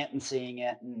learning it and seeing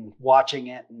it and watching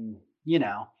it and,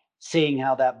 seeing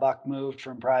how that buck moved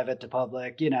from private to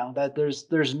public, that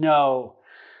there's no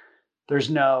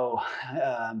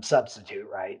substitute,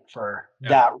 right, for yeah,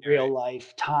 that right. real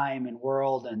life time and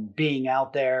world and being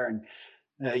out there and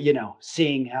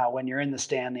seeing how when you're in the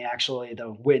stand,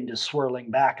 the wind is swirling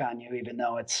back on you, even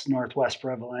though it's northwest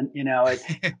prevalent.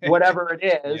 Whatever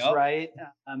it is, Yep. right?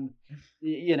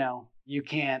 You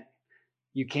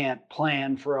can't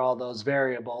plan for all those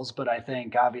variables, but I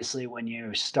think obviously when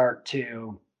you start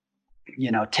to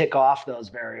tick off those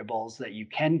variables that you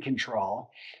can control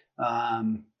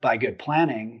by good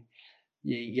planning,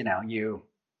 you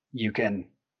can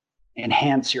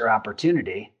enhance your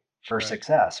opportunity for Right.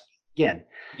 success. Again,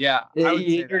 Yeah, I would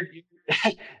say that.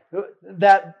 you're,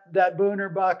 that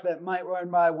booner buck that might run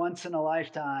by once in a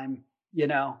lifetime, you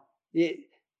know, it,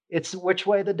 it's which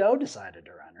way the doe decided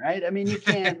to run, right? I mean, you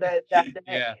can't that day.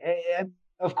 Yeah. And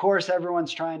of course,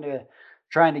 everyone's trying to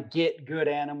get good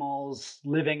animals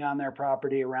living on their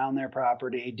property, around their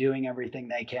property, doing everything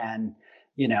they can,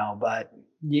 but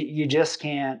you just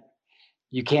can't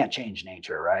change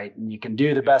nature, right? And you can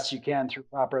do the Yeah. best you can through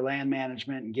proper land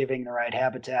management and giving the right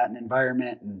habitat and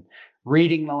environment and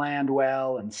reading the land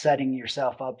well and setting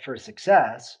yourself up for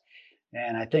success.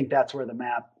 And I think that's where the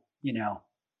map,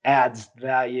 adds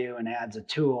value and adds a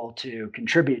tool to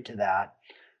contribute to that.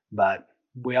 But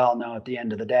we all know at the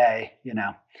end of the day,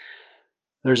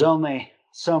 there's only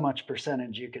so much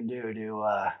percentage you can do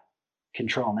to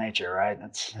control nature, right?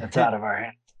 That's out of our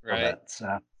hands a little Right. bit.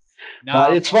 So but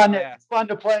No, it's but fun. yeah. It's fun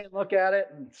to play and look at it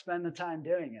and spend the time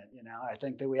doing it. I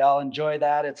think that we all enjoy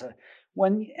that.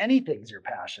 When anything's your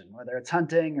passion, whether it's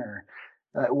hunting or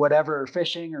whatever,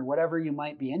 fishing or whatever you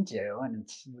might be into, and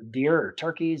it's deer or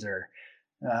turkeys or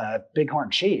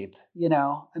bighorn sheep.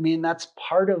 I mean, that's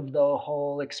part of the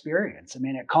whole experience. I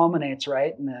mean, it culminates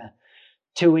right in the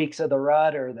 2 weeks of the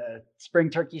rut or the spring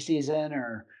turkey season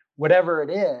or whatever it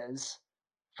is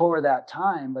for that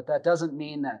time. But that doesn't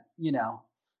mean that,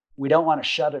 we don't want to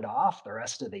shut it off the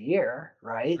rest of the year,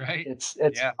 right? Right. It's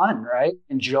Yeah. fun, right?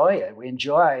 Enjoy it.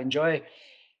 I enjoy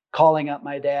calling up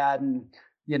my dad and,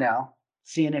 you know,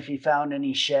 seeing if he found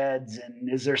any sheds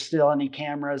and is there still any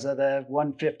cameras of the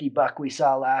 150 buck we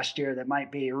saw last year that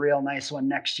might be a real nice one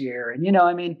next year. And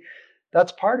I mean,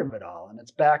 that's part of it all. And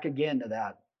it's back again to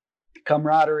that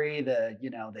camaraderie, the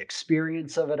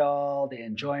experience of it all, the Mhm.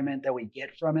 enjoyment that we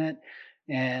get from it.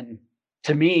 And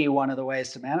to me, one of the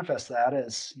ways to manifest that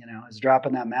is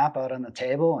dropping that map out on the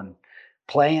table and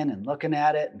playing and looking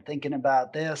at it and thinking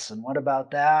about this and what about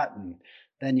that. And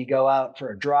then you go out for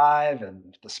a drive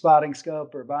and the spotting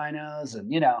scope or binos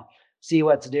and, see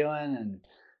what's doing. And,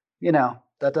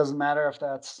 that doesn't matter if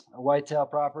that's a whitetail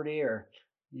property or,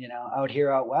 out here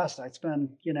out west. I spend,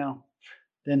 the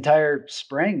entire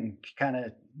spring kind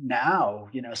of now,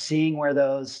 seeing where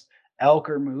those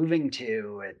elk are moving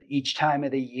to at each time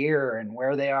of the year and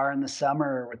where they are in the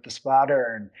summer with the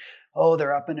spotter. And, oh,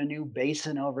 they're up in a new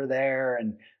basin over there.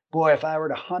 And boy, if I were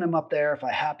to hunt them up there, if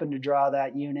I happened to draw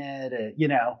that unit,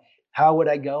 how would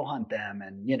I go hunt them?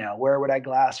 And, where would I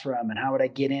glass from? And how would I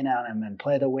get in on them and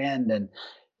play the wind? And,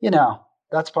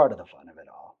 that's part of the fun of it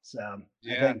all. So I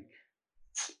Yeah. think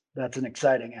that's an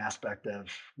exciting aspect of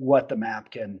what the map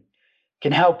can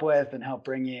help with and help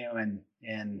bring you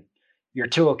and your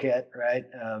toolkit, right?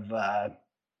 Of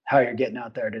how you're getting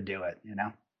out there to do it.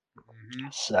 Hmm.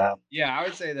 So, Yeah, I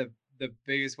would say the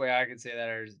biggest way I could say that,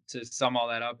 or to sum all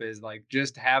that up, is like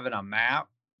just having a map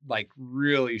like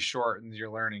really shortens your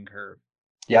learning curve,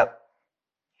 yep,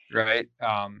 right?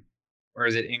 Or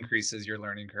is it increases your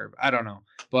learning curve? I don't know.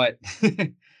 But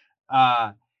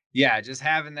uh yeah, just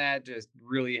having that just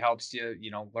really helps you,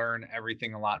 learn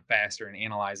everything a lot faster and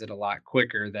analyze it a lot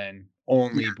quicker than yeah,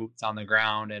 only boots on the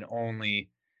ground and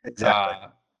exactly, uh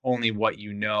only what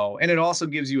you know. And it also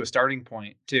gives you a starting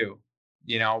point too.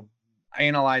 You know,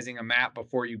 analyzing a map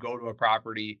before you go to a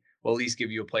property will at least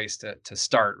give you a place to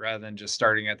start rather than just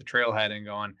starting at the trailhead and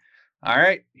going, all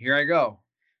right, here I go.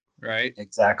 Right.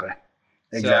 exactly,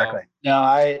 exactly. So No,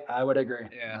 I would agree.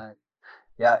 yeah.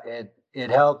 Yeah, it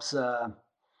helps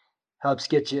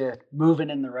get you moving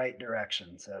in the right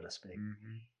direction, so to speak.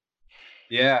 Mhm.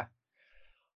 Yeah.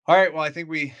 All right. Well, I think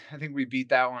we beat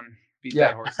that one, beat Yeah.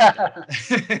 that horse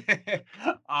to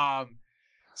death.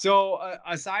 So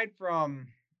aside from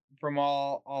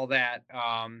all that,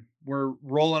 we're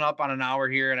rolling up on an hour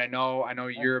here, and I know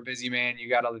you're a busy man. You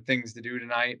got other things to do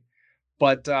tonight.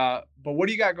 But what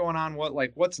do you got going on?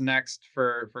 What's next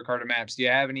for Carter Maps? Do you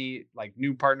have any like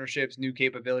new partnerships, new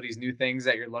capabilities, new things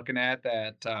that you're looking at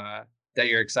that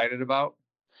you're excited about?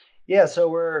 Yeah,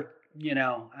 so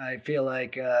I feel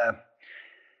like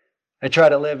I try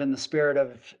to live in the spirit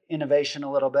of innovation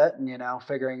a little bit and,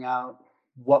 figuring out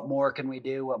what more can we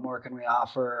do, what more can we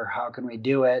offer, how can we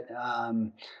do it.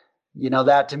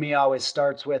 That to me always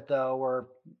starts with, though, we're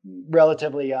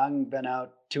relatively young, been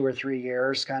out 2 or 3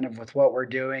 years kind of with what we're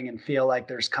doing and feel like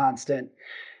there's constant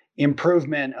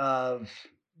improvement of,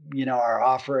 our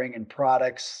offering and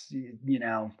products,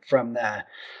 from the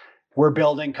we're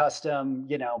building custom,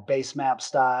 base map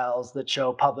styles that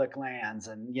show public lands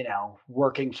and,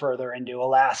 working further into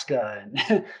Alaska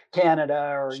and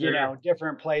Canada or, Sure.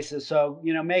 different places. So,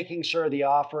 making sure the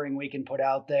offering we can put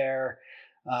out there,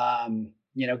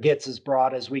 gets as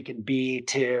broad as we can be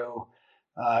to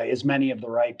as many of the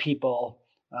right people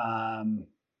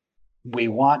we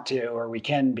want to or we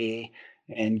can be,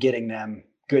 and getting them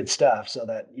good stuff so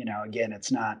that, again,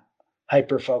 it's not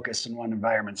hyper focused in one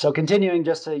environment. So continuing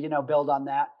just to, build on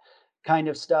that kind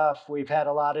of stuff. We've had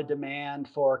a lot of demand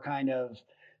for kind of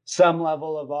some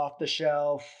level of off the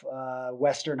shelf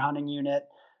Western hunting unit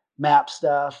map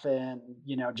stuff, and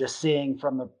just seeing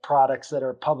from the products that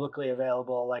are publicly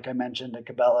available, like I mentioned, at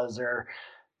Cabela's or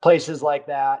places like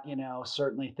that,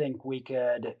 certainly think we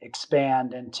could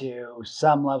expand into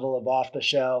some level of off the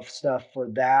shelf stuff for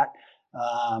that.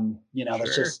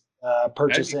 That's Sure. just That'd be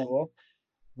purchasing cool.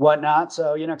 whatnot.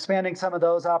 So, expanding some of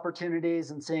those opportunities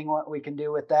and seeing what we can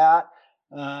do with that.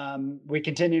 We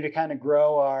continue to kind of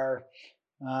grow our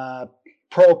uh,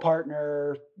 pro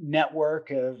partner network.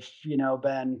 Have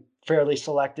been fairly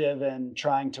selective and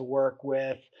trying to work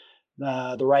with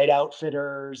the right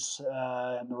outfitters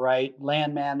and the right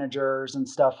land managers and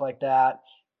stuff like that.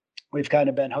 We've kind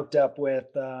of been hooked up with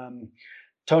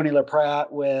Tony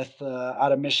LaPrat with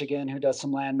out of Michigan, who does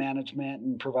some land management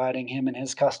and providing him and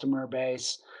his customer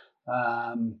base,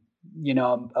 um,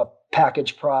 a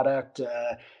packaged product.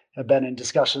 Have been in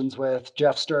discussions with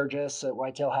Jeff Sturgis at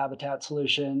Whitetail Habitat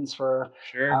Solutions for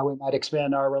Sure. how we might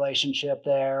expand our relationship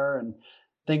there and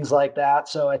things like that.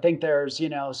 So I think there's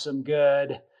some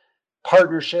good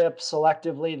partnership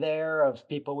selectively there of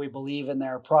people we believe in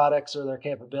their products or their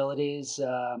capabilities,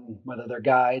 whether they're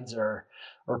guides or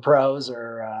pros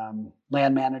or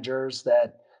land managers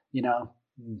that you know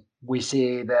we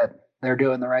see that they're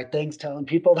doing the right things, telling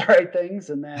people the right things,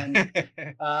 and then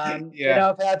Yeah.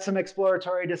 I've had some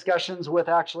exploratory discussions with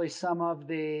actually some of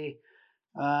the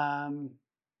um,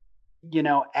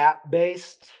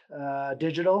 app-based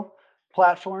digital Oh,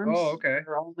 platforms that okay.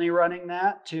 are only running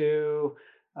that to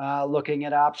looking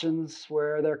at options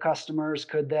where their customers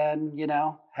could then,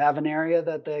 have an area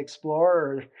that they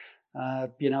explore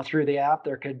or, through the app,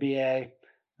 there could be a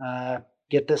uh,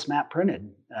 get this map printed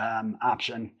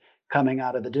option coming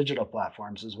out of the digital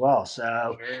platforms as well.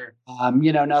 So, Sure.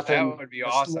 That nothing would be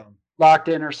just awesome. locked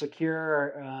in or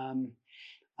secure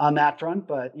on that front,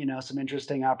 but, some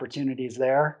interesting opportunities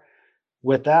there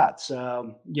with that.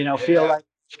 So, feel Yeah. like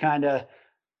we've kind of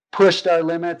pushed our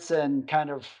limits and kind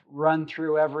of run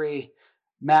through every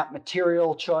map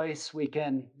material choice we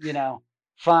can,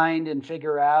 find and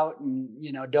figure out, and,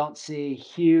 don't see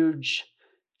huge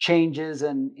changes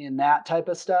in that type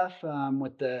of stuff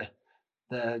with the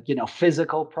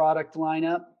physical product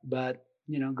lineup, but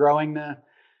growing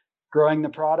the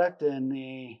product and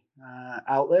the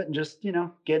outlet, and just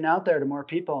getting out there to more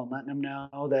people and letting them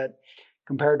know that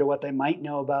compared to what they might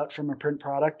know about from a print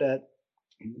product, that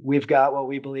we've got what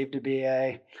we believe to be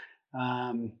a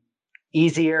um,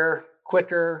 easier,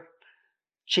 quicker,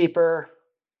 cheaper,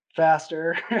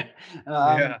 faster,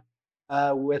 um,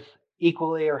 Yeah. with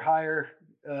equally or higher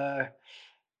uh,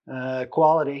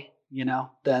 quality,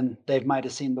 than they might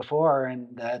have seen before,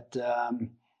 and that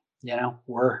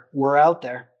we're out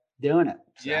there doing it.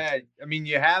 So Yeah. I mean,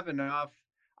 you have enough.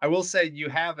 I will say you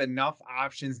have enough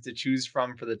options to choose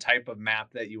from for the type of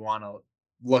map that you want to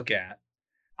look at.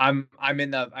 I'm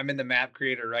in the map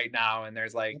creator right now, and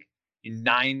there's like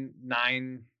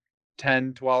 9,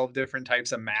 10, 12 different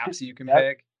types of maps you can yep,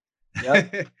 pick.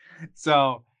 yep,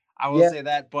 So I will yeah, say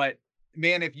that. But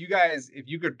man, if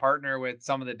you could partner with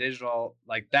some of the digital,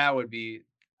 like that would be,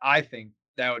 I think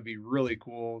that would be really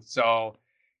cool. So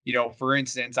for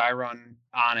instance, I run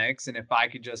Onyx, and if I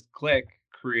could just click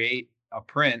create a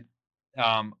print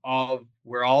of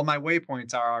where all my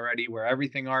waypoints are already, where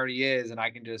everything already is, and I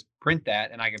can just print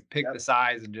that and I can pick the Yep,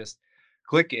 size and just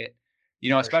click it, for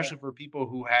sure. especially for people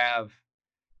who have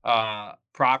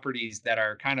properties that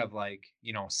are kind of like,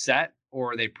 set,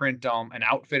 or they print an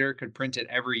outfitter could print it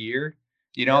every year.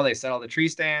 They Yep, set all the tree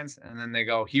stands and then they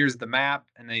go, here's the map,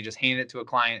 and they just hand it to a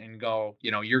client and go,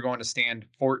 you're going to stand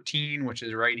 14, which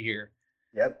is right here.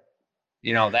 yep.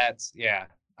 That's, yeah,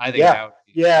 I think Yeah, that would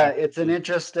be yeah, that'd it's be an really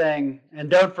interesting, and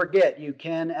don't forget, you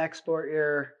can export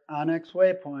your Onyx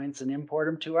waypoints and import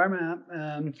them to our map,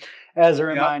 as a cool.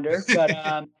 Yep. reminder.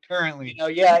 But Currently.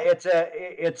 yeah, it's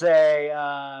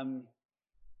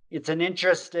an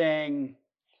interesting,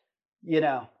 you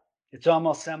know, it's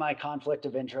almost semi conflict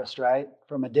of interest, right?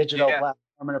 From a digital Yeah.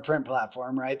 platform and a print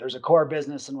platform, right? There's a core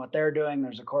business in what they're doing.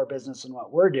 There's a core business in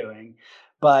what we're doing.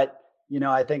 But,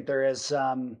 I think there is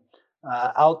some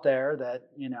out there that,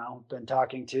 been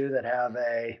talking to that have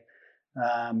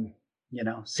um,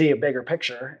 see a bigger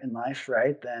picture in life,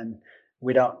 right? Then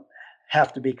we don't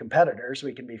have to be competitors.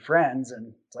 We can be friends.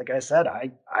 And like I said,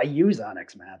 I use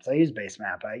Onyx Maps. I use Base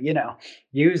Map. I,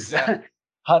 use Yeah.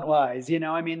 Huntwise.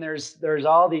 I mean, there's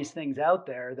all these things out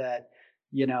there that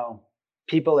you know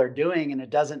people are doing, and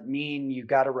it doesn't mean you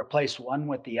got to replace one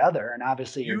with the other. And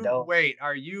obviously, you're You dope. wait,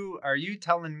 are you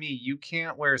telling me you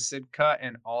can't wear Sitka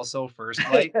and also First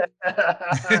Light?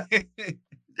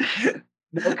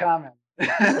 No comment.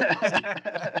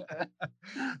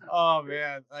 Oh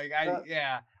man, like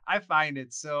Uh, I find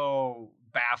it so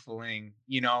baffling,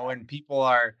 and people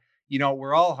are,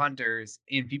 we're all hunters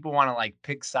and people want to like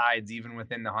pick sides even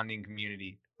within the hunting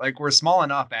community. Like we're small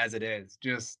enough as it is.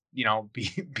 Just,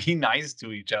 be nice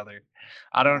to each other.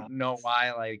 I yeah, don't know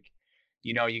why, like,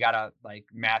 you gotta like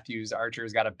Matthews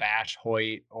Archer's got to bash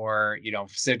Hoyt, or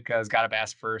Sitka's got to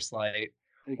bash First Light,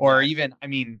 or exactly. even, I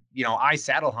mean, I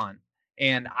saddle hunt.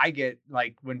 And I get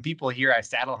like when people hear I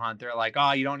saddle hunt, they're like,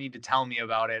 "Oh, you don't need to tell me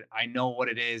about it. I know what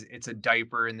it is. It's a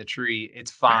diaper in the tree.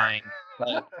 It's fine.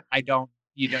 Like I don't,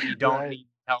 you don't Right. need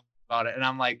to tell me about it." And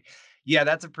I'm like, "Yeah,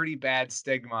 that's a pretty bad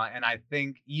stigma." And I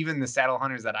think even the saddle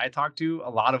hunters that I talk to, a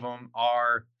lot of them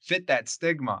are fit that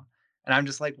stigma. And I'm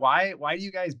just like, why do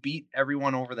you guys beat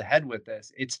everyone over the head with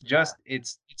this? It's Yeah. just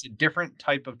it's a different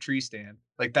type of tree stand.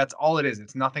 Like that's all it is.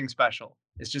 It's nothing special.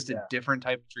 It's just a Yeah. different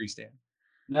type of tree stand.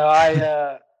 No,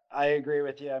 I agree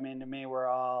with you. I mean, to me, we're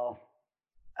all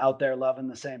out there loving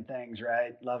the same things,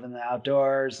 right? Loving the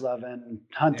outdoors, loving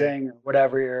Yeah. hunting, or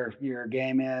whatever your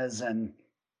game is, and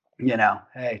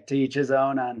hey, to each his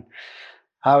own on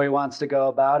how he wants to go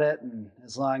about it, and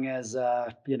as long as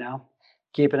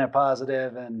keeping it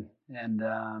positive and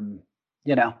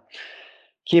you know,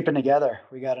 keeping together.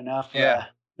 We got enough Yeah.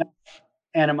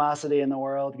 animosity in the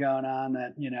world going on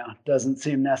that doesn't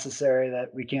seem necessary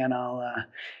that we can't all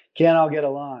get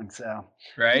along. So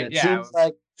Right? it Yeah,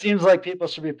 it seems was like people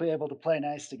should be able to play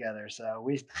nice together. So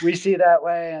we see that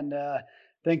way, and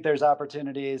think there's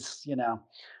opportunities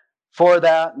for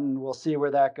that, and we'll see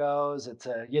where that goes. It's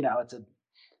a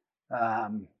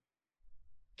um,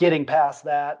 getting past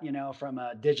that, from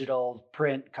a digital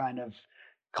print kind of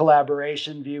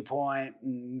collaboration viewpoint.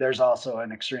 And there's also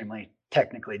an extremely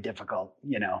technically difficult,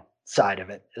 side of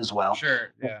it as well.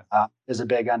 sure, yeah. Is a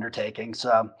big undertaking.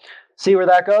 So see where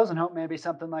that goes and hope maybe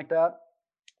something like that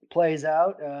plays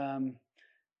out.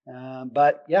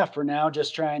 But yeah, for now,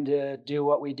 just trying to do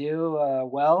what we do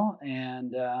well,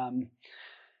 and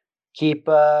keep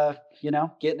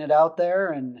getting it out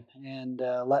there, and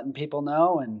letting people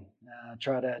know, and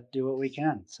try to do what we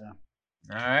can. So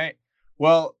Alright.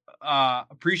 Well,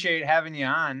 appreciate having you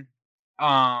on.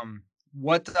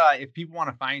 What, if people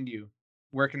wanna find you,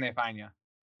 where can they find you?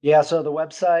 yeah, so the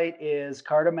website is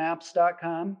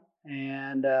cartamaps.com,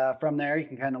 and from there you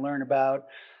can kind of learn about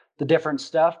the different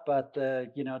stuff. But the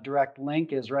direct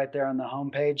link is right there on the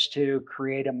homepage to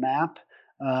create a map,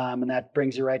 and that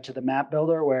brings you right to the map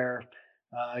builder where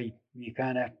you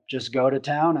kind of just go to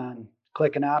town on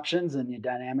clicking options, and you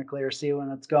dynamically are seeing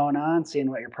what's going on, seeing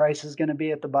what your price is going to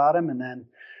be at the bottom, and then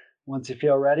once you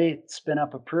feel ready, spin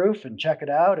up a proof and check it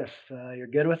out. If you're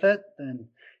good with it, then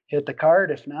hit the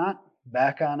card. If not,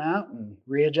 back on out and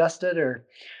readjust it, or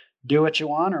do what you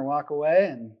want, or walk away.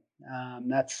 And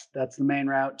that's the main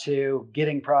route to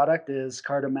getting product is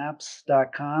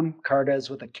cartamaps.com. Carta is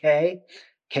with a K,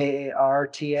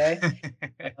 Karta,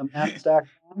 maps.com.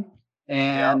 Yep.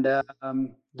 And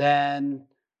then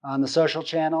on the social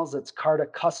channels, it's Carta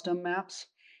Custom Maps,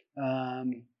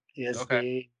 is Okay.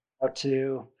 the how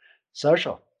to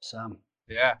social. So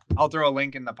Yeah. I'll throw a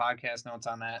link in the podcast notes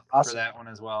on that for awesome. that one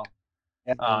as well.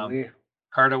 Yeah, Um, we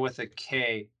Carta with a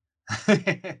K.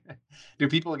 Do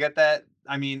people get that?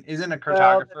 I mean, isn't a Well,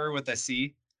 cartographer with a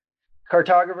C?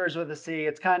 cartographers with a C,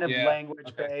 it's kind of Yeah. language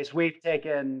Okay. based. We've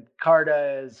taken Carta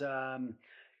as a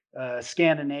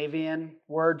Scandinavian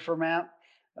word for map,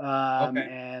 Okay.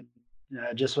 and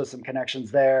just with some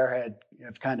connections there,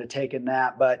 have kind of taken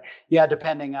that. But yeah,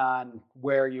 depending on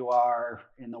where you are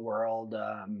in the world,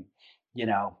 you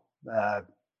know, uh,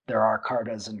 there are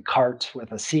cartas and cart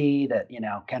with a C that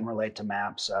can relate to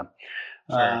maps. So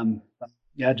Sure.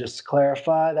 yeah, just to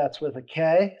clarify, that's with a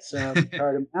K. So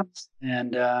Carta Maps,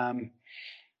 and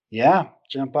yeah,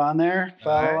 jump on there, All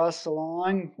follow right. us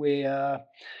along. We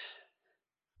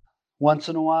once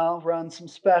in a while run some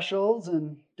specials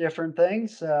and different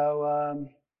things. So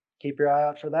keep your eye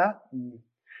out for that and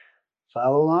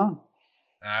follow along.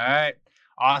 All right.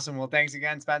 Awesome. Well, thanks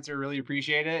again, Spencer. Really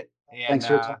appreciate it. And Thanks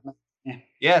for your time. Yeah.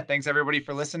 yeah, thanks everybody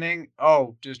for listening.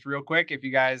 Oh, just real quick, if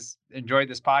you guys enjoyed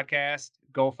this podcast,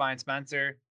 go find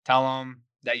Spencer, tell him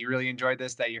that you really enjoyed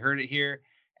this, that you heard it here.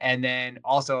 And then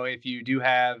also, if you do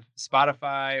have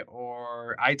Spotify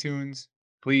or iTunes,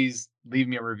 please leave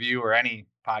me a review, or any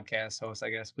podcast host, I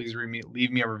guess. Please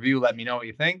leave me a review. Let me know what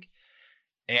you think.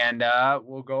 And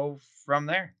we'll go from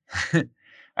there. All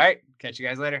right. Catch you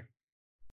guys later.